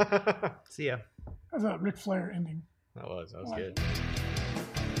 See ya. That's a Ric Flair ending. That was good.